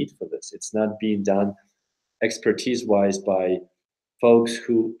such a need for this. It's not being done expertise-wise by folks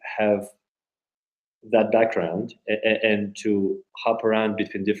who have that background, and to hop around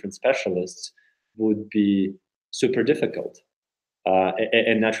between different specialists would be super difficult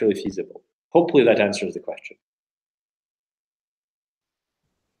and not really feasible. Hopefully that answers the question.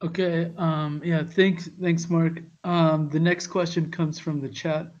 Okay. Yeah. Thanks, Mark. The next question comes from the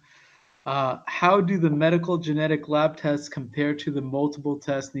chat. How do the medical genetic lab tests compare to the multiple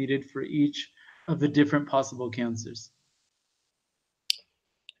tests needed for each of the different possible cancers?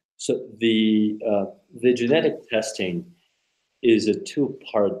 So the genetic testing is a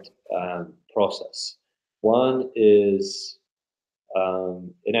two-part process. One is,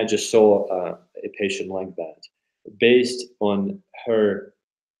 and I just saw a patient like that. Based on her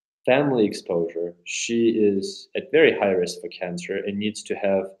family exposure, she is at very high risk for cancer and needs to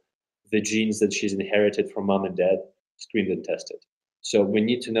have the genes that she's inherited from mom and dad screened and tested. So we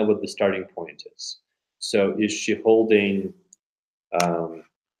need to know what the starting point is. So um, is she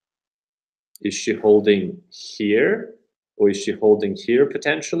holding here, or is she holding here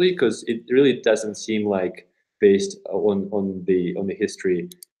potentially? Because it really doesn't seem like, based on the history,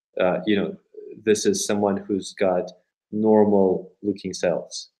 this is someone who's got normal looking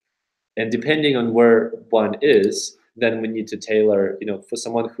cells. And depending on where one is, then we need to tailor. For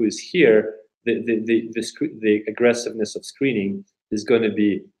someone who is here, the aggressiveness of screening is going to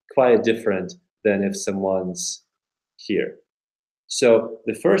be quite different than if someone's here. So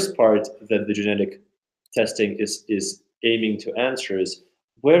the first part that the genetic testing is aiming to answer is,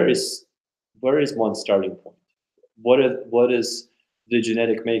 where is one's starting point? What is the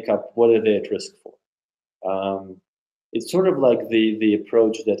genetic makeup? What are they at risk for? It's sort of like the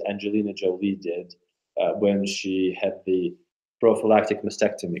approach that Angelina Jolie did when she had the prophylactic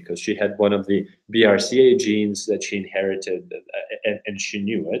mastectomy, because she had one of the BRCA genes that she inherited, and she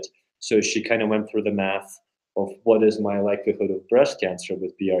knew it. So she kind of went through the math of what is my likelihood of breast cancer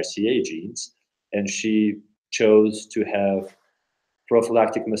with BRCA genes, and she chose to have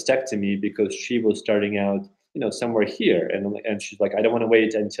prophylactic mastectomy because she was starting out, somewhere here, and she's like, I don't want to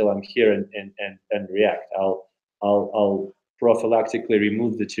wait until I'm here and react. I'll prophylactically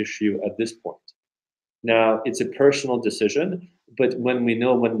remove the tissue at this point. Now, it's a personal decision, but when we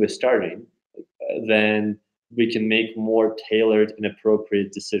know when we're starting, then we can make more tailored and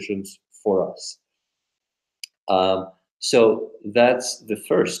appropriate decisions for us. So that's the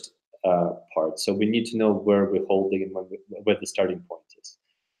first part. So we need to know where we're holding and where the starting point is.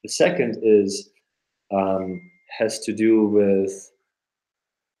 The second is has to do with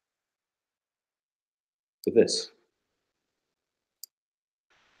this.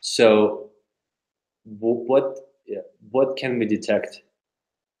 So what can we detect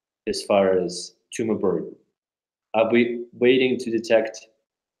as far as tumor burden? Are we waiting to detect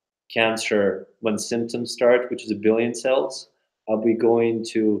cancer when symptoms start, which is 1 billion cells? Are we going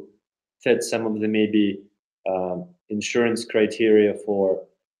to fit some of the maybe insurance criteria for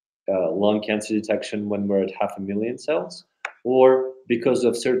lung cancer detection when we're at 500,000 cells? Or because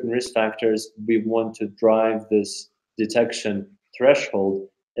of certain risk factors, we want to drive this detection threshold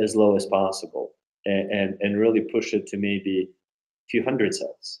as low as possible and really push it to maybe a few hundred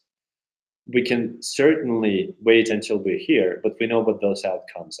cells? We can certainly wait until we're here, but we know what those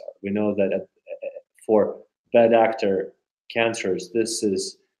outcomes are. We know that for bad actor cancers, this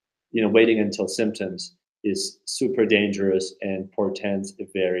is, waiting until symptoms is super dangerous and portends a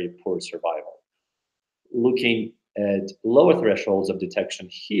very poor survival. Looking at lower thresholds of detection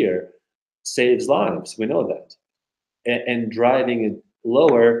here saves lives. We know that. And driving it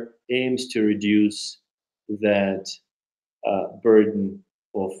lower aims to reduce that burden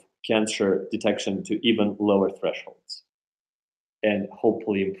of cancer detection to even lower thresholds and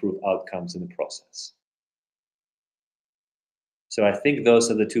hopefully improve outcomes in the process. So I think those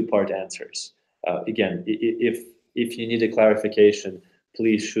are the two-part answers. Again, if you need a clarification,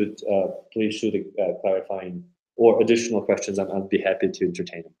 please shoot a clarifying or additional questions. I'd be happy to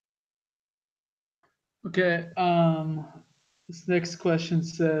entertain them. Okay. This next question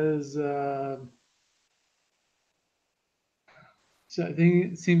says, so I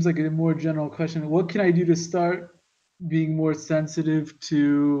think it seems like a more general question. What can I do to start being more sensitive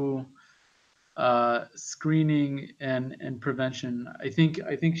to screening and prevention? I think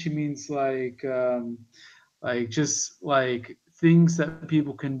she means like just like things that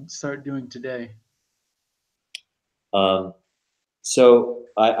people can start doing today. So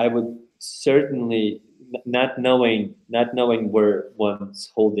I would certainly, not knowing where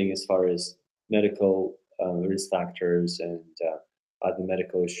one's holding as far as medical risk factors and other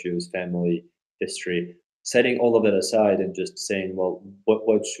medical issues, family history, setting all of that aside and just saying, well,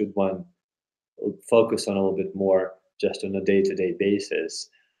 what should one focus on a little bit more just on a day-to-day basis?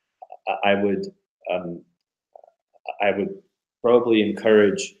 I would probably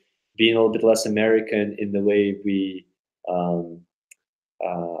encourage being a little bit less American in the way we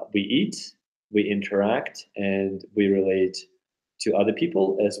eat, we interact, and we relate to other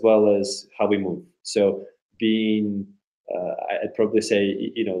people, as well as how we move. So being, I'd probably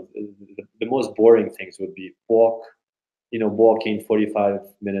say, the most boring things would be walking 45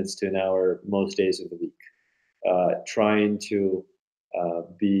 minutes to an hour most days of the week. Trying to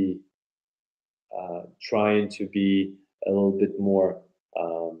be trying to be a little bit more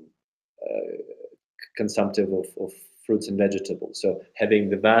uh, consumptive of fruits and vegetables. So having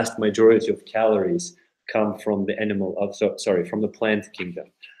the vast majority of calories come from the from the plant kingdom.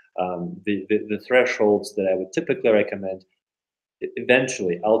 The thresholds that I would typically recommend,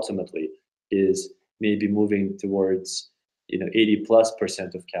 ultimately, is maybe moving towards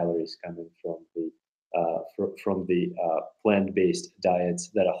 80+% of calories coming from the plant-based diets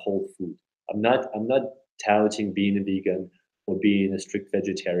that are whole food. I'm not touting being a vegan or being a strict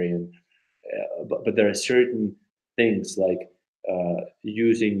vegetarian, but there are certain things like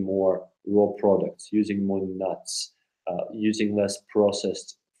using more raw products, using more nuts, using less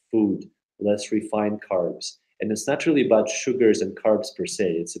processed food, less refined carbs. And it's not really about sugars and carbs per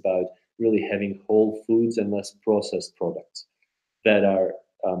se. It's about really having whole foods and less processed products that are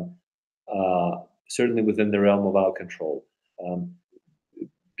um, certainly within the realm of our control. Um,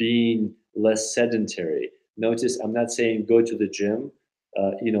 Being less sedentary. Notice I'm not saying go to the gym,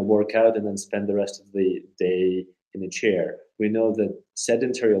 work out and then spend the rest of the day in a chair. We know that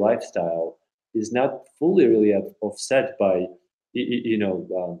sedentary lifestyle is not fully really offset by,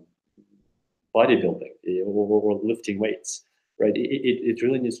 bodybuilding or lifting weights, right? It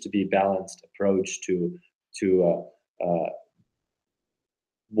really needs to be a balanced approach to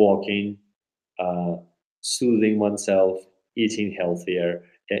walking, uh, soothing oneself, eating healthier,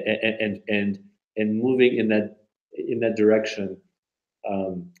 and moving in that direction,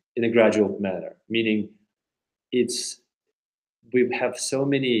 in a gradual manner. Meaning, it's we have so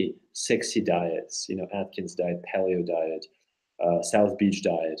many sexy diets, Atkins diet, paleo diet, South Beach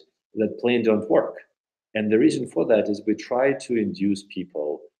diet, that plain don't work. And the reason for that is we try to induce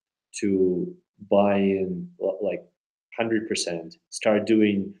people to buy in like 100%, start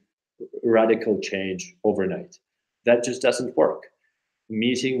doing radical change overnight. That just doesn't work.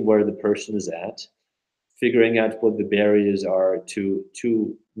 Meeting where the person is at, figuring out what the barriers are to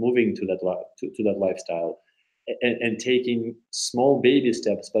moving to that lifestyle, and taking small baby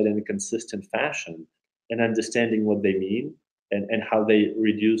steps but in a consistent fashion, and understanding what they mean, and how they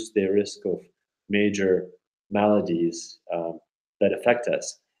reduce their risk of major maladies that affect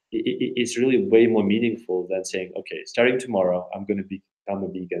us. It's really way more meaningful than saying, okay, starting tomorrow I'm going to become a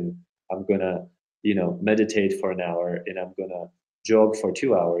vegan. I'm going to meditate for an hour, and I'm going to jog for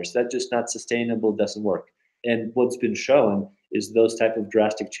 2 hours. That's just not sustainable, doesn't work. And what's been shown is those type of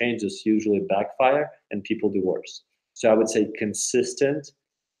drastic changes usually backfire and people do worse. So I would say consistent,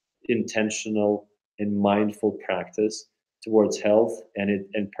 intentional, and mindful practice towards health,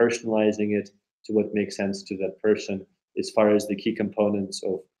 and personalizing it to what makes sense to that person as far as the key components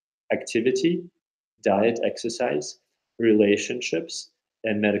of activity, diet, exercise, relationships,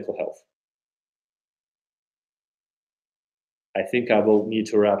 and medical health. I think I will need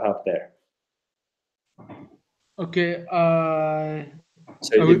to wrap up there. Okay.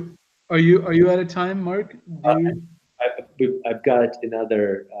 So Are we, are you out of time, Mark? uh, I've got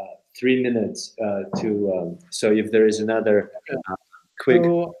another 3 minutes to. So if there is another Okay. quick,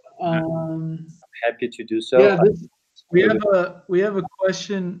 So happy to do so. yeah, this we have a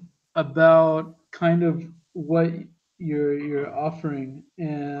question about kind of what you're offering,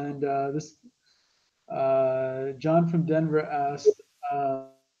 and this John from Denver asked.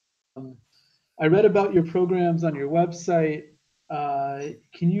 I read about your programs on your website.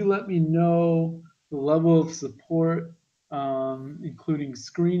 Can you let me know the level of support, including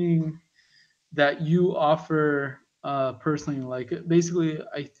screening, that you offer personally? Like, basically,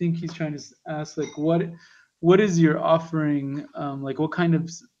 I think he's trying to ask, like, what is your offering? Like, what kind of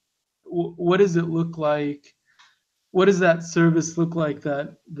what does it look like? What does that service look like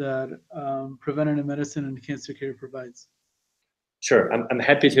that preventative medicine and cancer care provides? Sure, I'm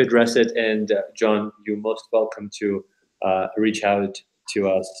happy to address it. And John, you're most welcome to reach out to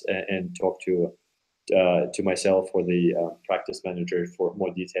us and talk to myself or the practice manager for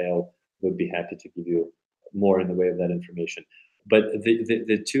more detail. Would be happy to give you more in the way of that information. But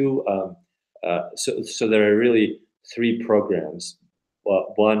the two, so there are really three programs.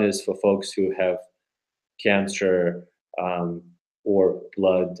 Well, one is for folks who have cancer, or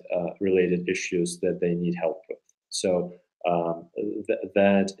blood related issues that they need help with. So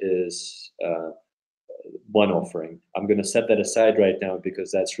that is one offering. I'm going to set that aside right now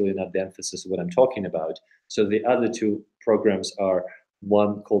because that's really not the emphasis of what I'm talking about. So the other two programs are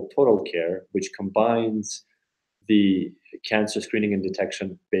one called Total Care, which combines the cancer screening and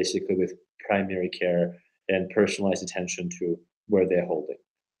detection basically with primary care and personalized attention to where they're holding.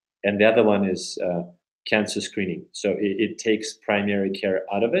 And the other one is cancer screening. So it takes primary care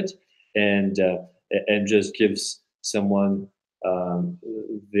out of it and just gives someone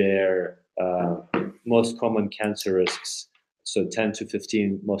their most common cancer risks. So 10 to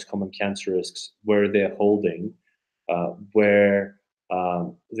 15 most common cancer risks where they're holding, where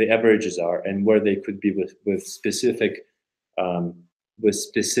the averages are, and where they could be with um,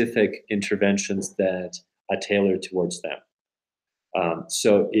 specific interventions that are tailored towards them.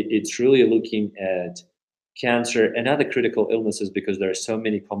 So it's really looking at cancer and other critical illnesses because there are so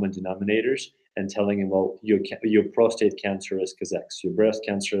many common denominators, and telling them, well, your prostate cancer risk is X, your breast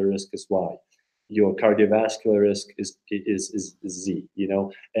cancer risk is Y, your cardiovascular risk is Z,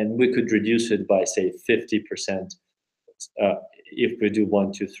 and we could reduce it by say 50% if we do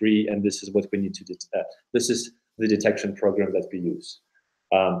 1, 2, 3, and this is what we need to do. This is the detection program that we use.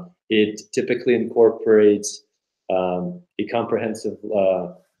 It typically incorporates a comprehensive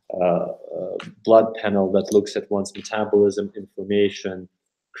blood panel that looks at one's metabolism, inflammation,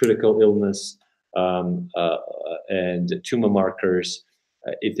 critical illness, and tumor markers.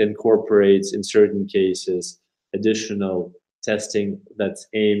 It incorporates, in certain cases, additional testing that's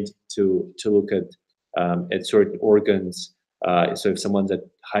aimed to look at certain organs. So if someone's at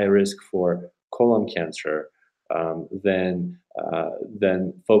high risk for colon cancer, then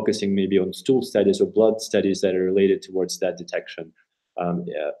focusing maybe on stool studies or blood studies that are related towards that detection.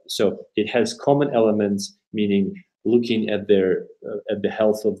 Yeah. So it has common elements, meaning looking at the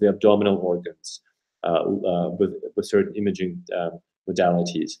health of the abdominal organs with certain imaging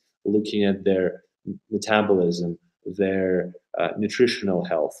modalities, looking at their metabolism, their nutritional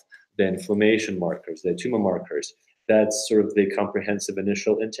health, the inflammation markers, the tumor markers. That's sort of the comprehensive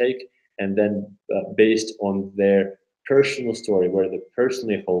initial intake. And then based on their personal story, where they're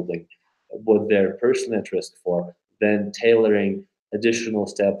personally holding, what they're personally at risk for, then tailoring additional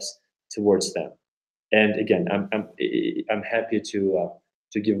steps towards them. And again, I'm happy to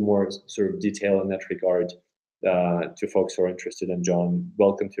give more sort of detail in that regard to folks who are interested. And John,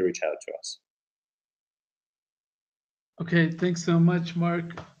 welcome to reach out to us. Okay, thanks so much,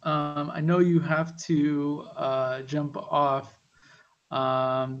 Mark. I know you have to jump off.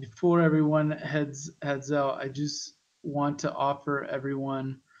 Before everyone heads out, I just want to offer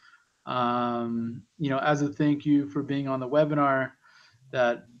everyone, as a thank you for being on the webinar,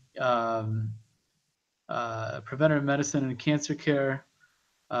 that Preventative Medicine and Cancer Care,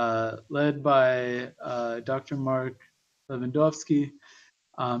 led by Dr. Mark Levandovsky,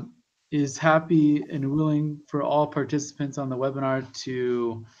 is happy and willing for all participants on the webinar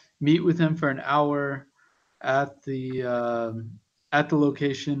to meet with him for an hour at the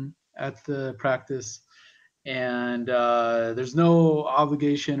location, at the practice, and there's no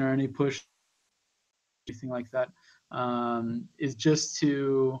obligation or any push, anything like that. Is just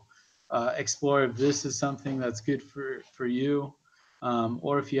to explore if this is something that's good for you,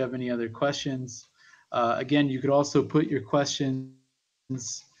 or if you have any other questions. Again, you could also put your questions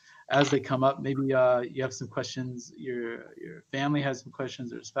as they come up. Maybe you have some questions, your family has some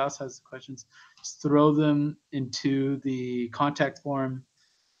questions, or your spouse has some questions. Just throw them into the contact form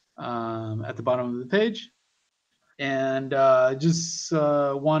at the bottom of the page. And just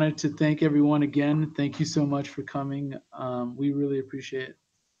wanted to thank everyone again. Thank you so much for coming. We really appreciate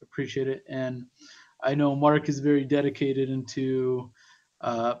it. And I know Mark is very dedicated into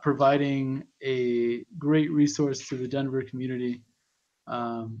providing a great resource to the Denver community,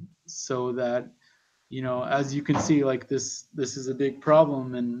 so that, as you can see, like this is a big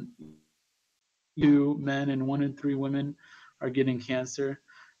problem, and 2 men and 1 in 3 women are getting cancer.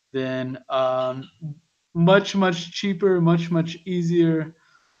 Then much cheaper, much easier,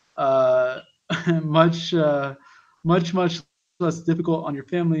 uh, much less difficult on your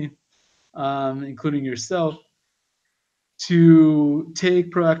family, including yourself, to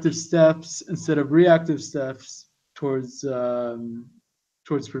take proactive steps instead of reactive steps towards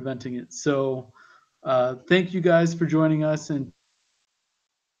preventing it. So thank you guys for joining us, and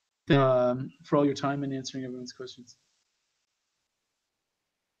for all your time and answering everyone's questions.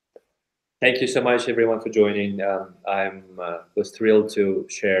 Thank you so much, everyone, for joining. I'm was thrilled to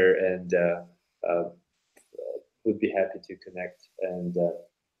share, and would be happy to connect and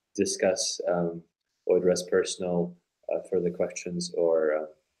discuss or address personal further questions or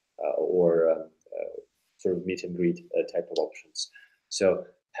sort of meet and greet type of options. So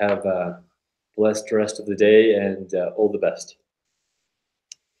have a blessed rest of the day, and all the best.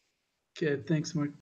 Okay, thanks, Mark.